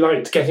didn't really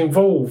like to get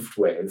involved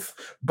with,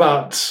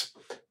 but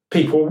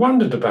people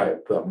wondered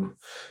about them.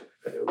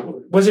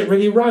 Was it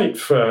really right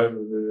for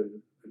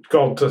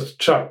God to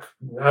chuck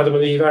Adam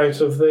and Eve out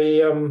of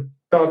the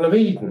Garden of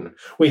Eden?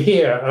 We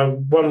hear,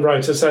 one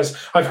writer says,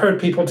 I've heard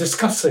people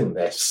discussing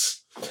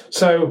this.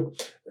 So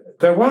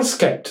there was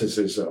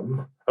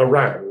skepticism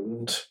around,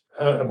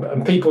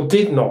 and people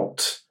did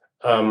not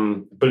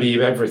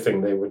believe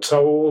everything they were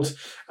told,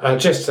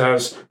 just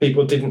as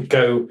people didn't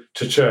go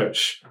to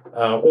church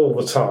all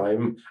the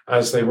time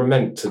as they were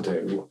meant to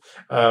do.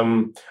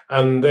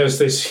 And there's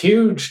this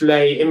huge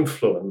lay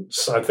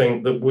influence, I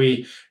think, that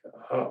we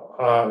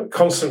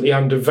constantly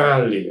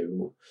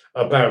undervalue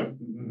about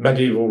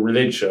medieval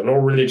religion,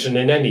 or religion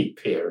in any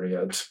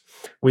period.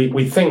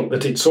 We think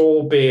that it's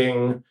all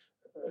being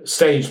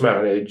stage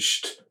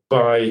managed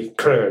by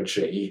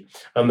clergy,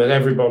 and that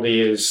everybody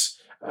is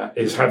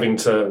having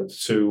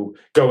to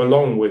go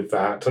along with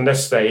that,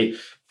 unless they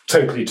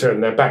totally turn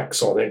their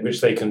backs on it,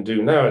 which they can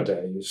do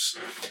nowadays.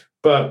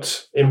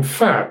 But in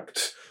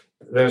fact,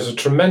 there's a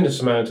tremendous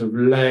amount of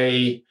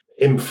lay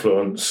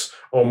influence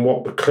on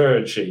what the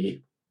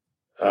clergy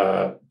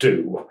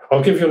do.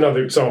 I'll give you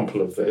another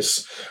example of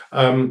this.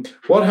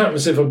 What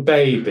happens if a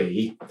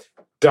baby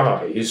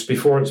dies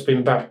before it's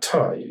been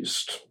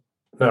baptized?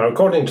 Now,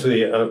 according to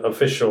the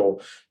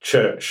official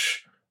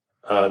church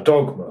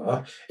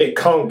dogma, it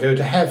can't go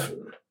to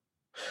heaven.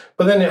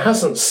 But then it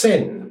hasn't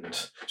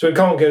sinned, so it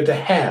can't go to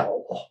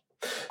hell.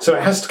 So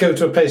it has to go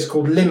to a place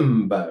called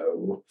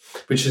limbo,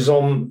 which is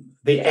on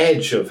the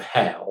edge of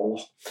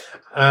hell.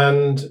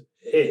 And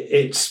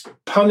its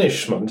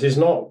punishment is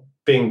not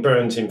being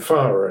burnt in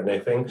fire or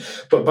anything,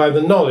 but by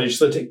the knowledge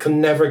that it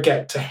can never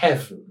get to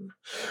heaven.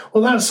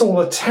 Well, that's all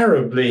a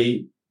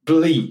terribly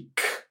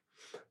bleak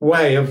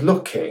way of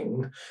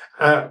looking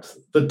at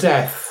the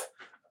death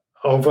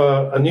of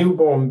a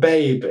newborn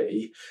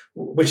baby,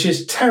 which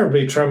is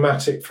terribly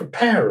traumatic for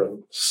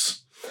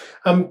parents.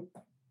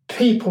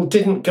 People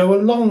didn't go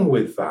along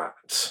with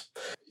that.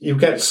 You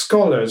get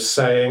scholars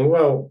saying,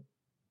 well,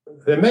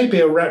 there may be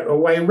a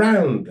way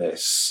around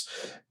this.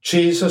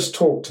 Jesus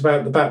talked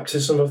about the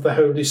baptism of the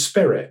Holy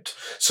Spirit.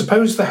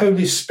 Suppose the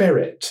Holy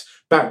Spirit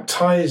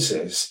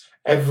baptizes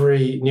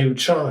every new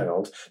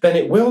child, then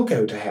it will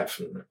go to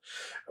heaven.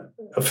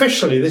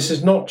 Officially, this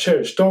is not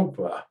church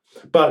dogma,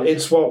 but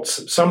it's what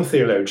some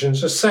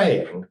theologians are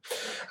saying.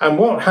 And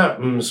what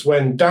happens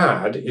when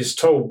dad is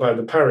told by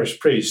the parish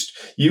priest,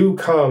 you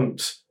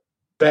can't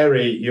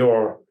bury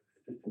your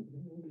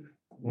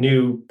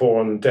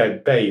newborn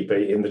dead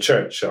baby in the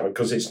churchyard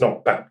because it's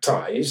not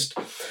baptized?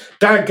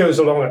 Dad goes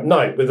along at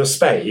night with a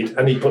spade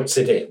and he puts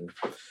it in.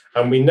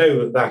 And we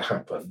know that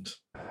happened.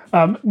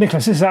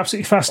 Nicholas, this is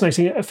absolutely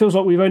fascinating. It feels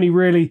like we've only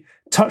really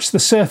touched the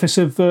surface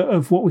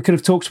of what we could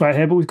have talked about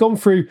here, but we've gone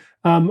through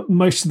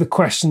most of the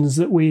questions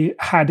that we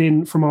had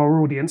in from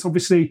our audience.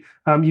 Obviously,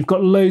 you've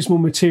got loads more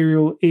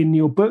material in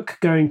your book,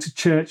 Going to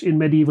Church in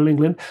Medieval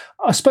England.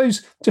 I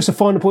suppose, just a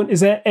final point,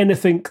 is there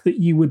anything that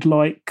you would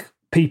like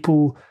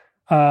people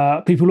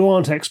who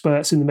aren't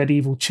experts in the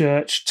medieval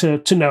church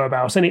to know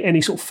about?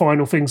 Any sort of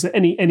final things, that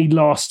any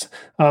last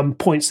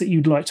points that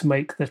you'd like to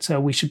make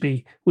that we should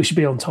be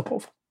on top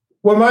of?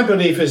 Well, my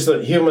belief is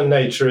that human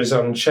nature is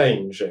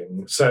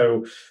unchanging.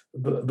 So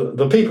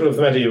the people of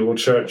the medieval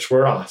church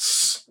were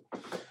us.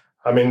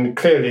 I mean,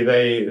 clearly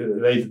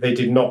they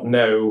did not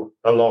know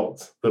a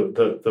lot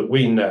that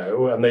we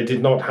know, and they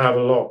did not have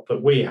a lot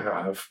that we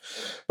have.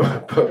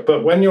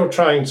 But when you're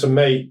trying to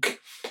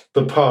make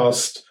the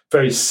past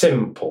very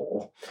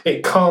simple,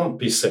 it can't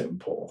be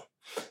simple.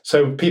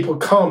 So people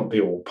can't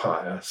be all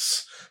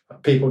pious.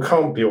 People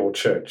can't be all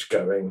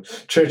church-going.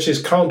 Churches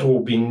can't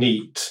all be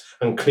neat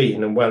and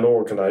clean and well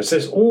organised.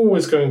 There's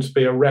always going to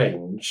be a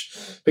range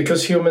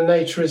because human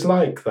nature is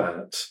like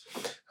that.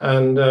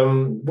 And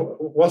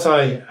what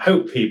I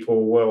hope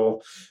people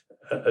will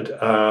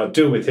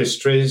do with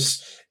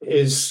histories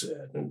is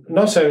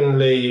not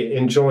only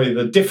enjoy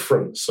the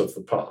difference of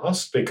the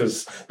past,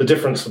 because the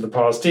difference of the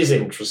past is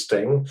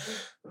interesting,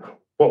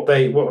 how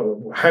they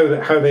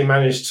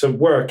managed to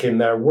work in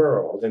their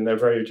world, in their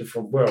very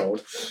different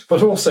world,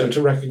 but also to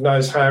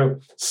recognise how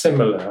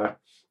similar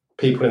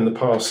people in the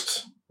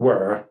past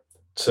were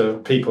to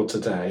people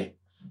today.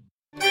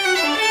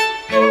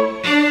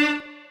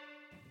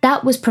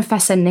 That was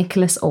Professor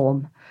Nicholas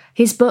Orme.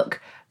 His book,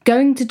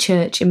 Going to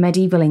Church in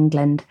Medieval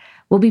England,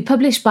 will be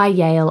published by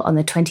Yale on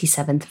the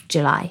 27th of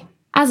July.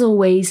 As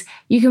always,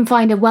 you can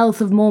find a wealth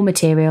of more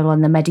material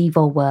on the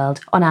medieval world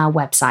on our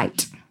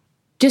website.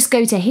 Just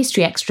go to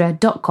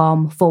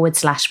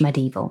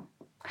historyextra.com/medieval.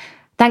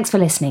 Thanks for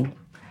listening.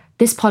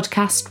 This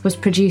podcast was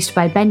produced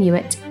by Ben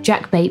Hewitt,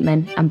 Jack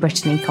Bateman and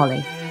Brittany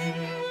Colley.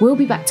 We'll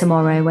be back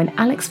tomorrow when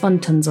Alex von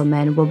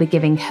Tunzelmann will be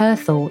giving her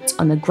thoughts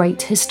on the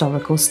great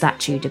historical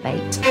statue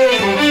debate.